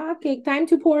was like, oh, okay, time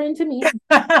to pour into me.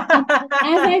 And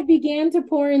as I began to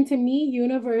pour into me,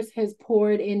 universe has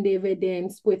poured in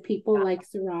dividends with people like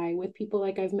Sarai, with people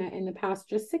like I've met in the past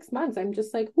just 6 months. I'm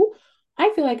just like, ooh,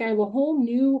 I feel like I have a whole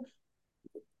new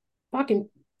fucking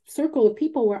circle of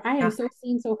people where I am Yeah. so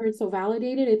seen, so heard, so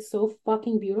validated. It's so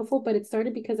fucking beautiful. But it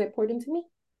started because I poured into me.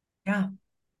 Yeah.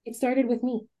 It started with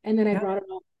me, and then I Yeah. brought it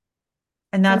all.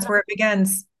 And And that's where it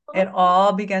begins. It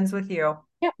all begins with you.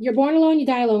 yeah, you're born alone, you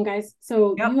die alone, guys.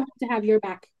 So you Yep. have to have your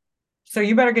back. So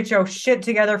you better get your shit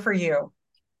together for you.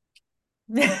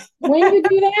 When you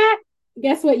do that,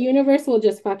 guess what? Universe will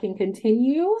just fucking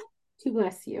continue to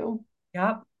bless you.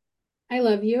 Yep. I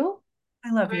love you.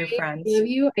 I love you, I friends. love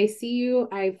you. I see you.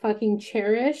 I fucking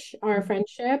cherish our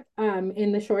friendship.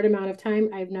 In the short amount of time,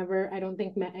 I don't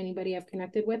think, met anybody I've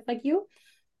connected with like you.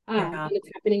 And Yeah. it's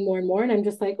happening more and more. And I'm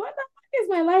just like, what the fuck is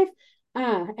my life?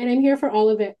 And I'm here for all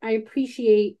of it. I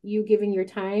appreciate you giving your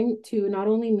time to not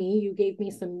only me, you gave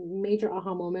me some major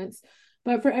aha moments,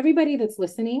 but for everybody that's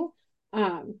listening,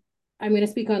 um, I'm going to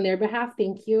speak on their behalf.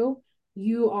 Thank you.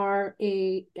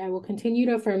 I will continue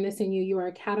to affirm this in you. You are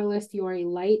a catalyst. You are a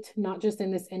light, not just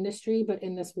in this industry, but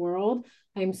in this world.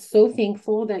 I'm so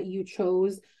thankful that you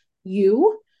chose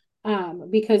you,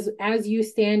 because as you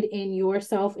stand in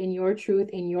yourself, in your truth,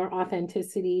 in your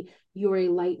authenticity, you're a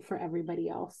light for everybody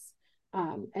else.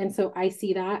 And so I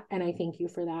see that and I thank you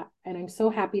for that. And I'm so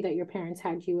happy that your parents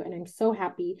had you. And I'm so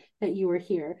happy that you were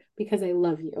here because I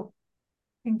love you.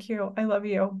 Thank you. I love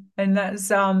you. And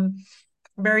that's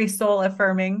very soul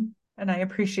affirming. And I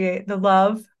appreciate the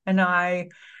love and I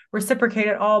reciprocate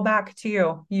it all back to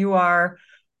you. You are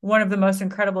one of the most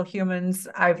incredible humans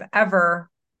I've ever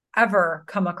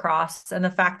come across. And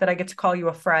the fact that I get to call you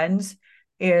a friend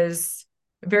is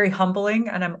very humbling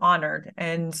and I'm honored.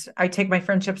 And I take my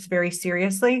friendships very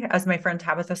seriously, as my friend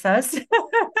Tabitha says.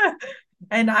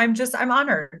 And I'm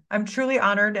honored. I'm truly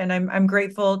honored. And I'm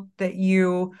grateful that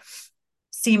you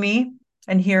see me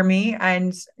and hear me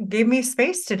and gave me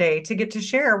space today to get to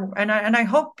share. And I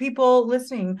hope people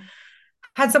listening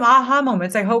had some aha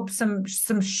moments. I hope some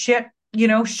shit,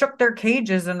 shook their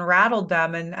cages and rattled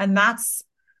them. And that's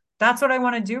what I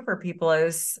want to do for people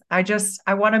is I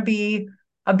want to be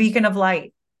a beacon of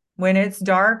light. When it's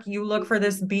dark, you look for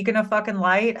this beacon of fucking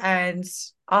light and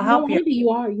I'll You don't help you. want to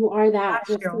be, you are that. Got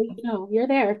Just so you. you know, you're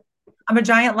there. I'm a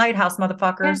giant lighthouse, Yeah,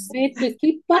 motherfuckers. it's just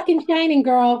keep fucking shining,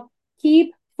 girl.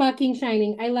 Keep fucking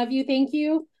shining. I love you. Thank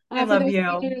you. I For love those of you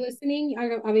that you. are listening,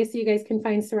 obviously you guys can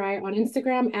find Sarai on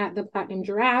Instagram at the Platinum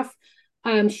Giraffe.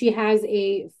 She has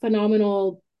a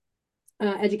phenomenal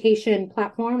education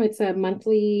platform. It's a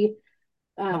monthly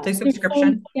Monthly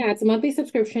subscription. it's a monthly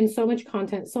subscription, so much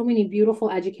content, so many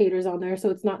beautiful educators on there. So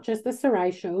it's not just the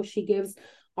Sarai show. She gives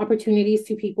opportunities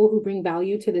to people who bring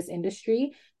value to this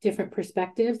industry, different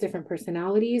perspectives, different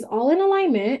personalities, all in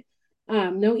alignment.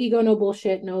 No ego, no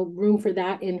bullshit, no room for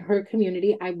that in her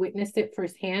community. I witnessed it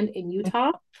firsthand in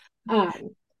Utah. Um,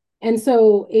 and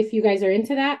so if you guys are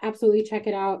into that, absolutely check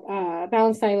it out.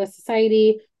 Balanced Stylist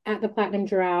Society at the Platinum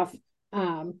Giraffe.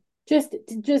 Just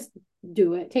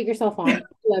do it. Take yourself on.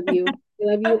 Love you. I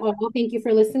love you all. Thank you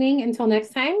for listening. Until next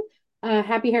time,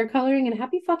 happy hair coloring and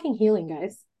happy fucking healing,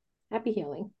 guys. Happy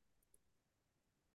healing.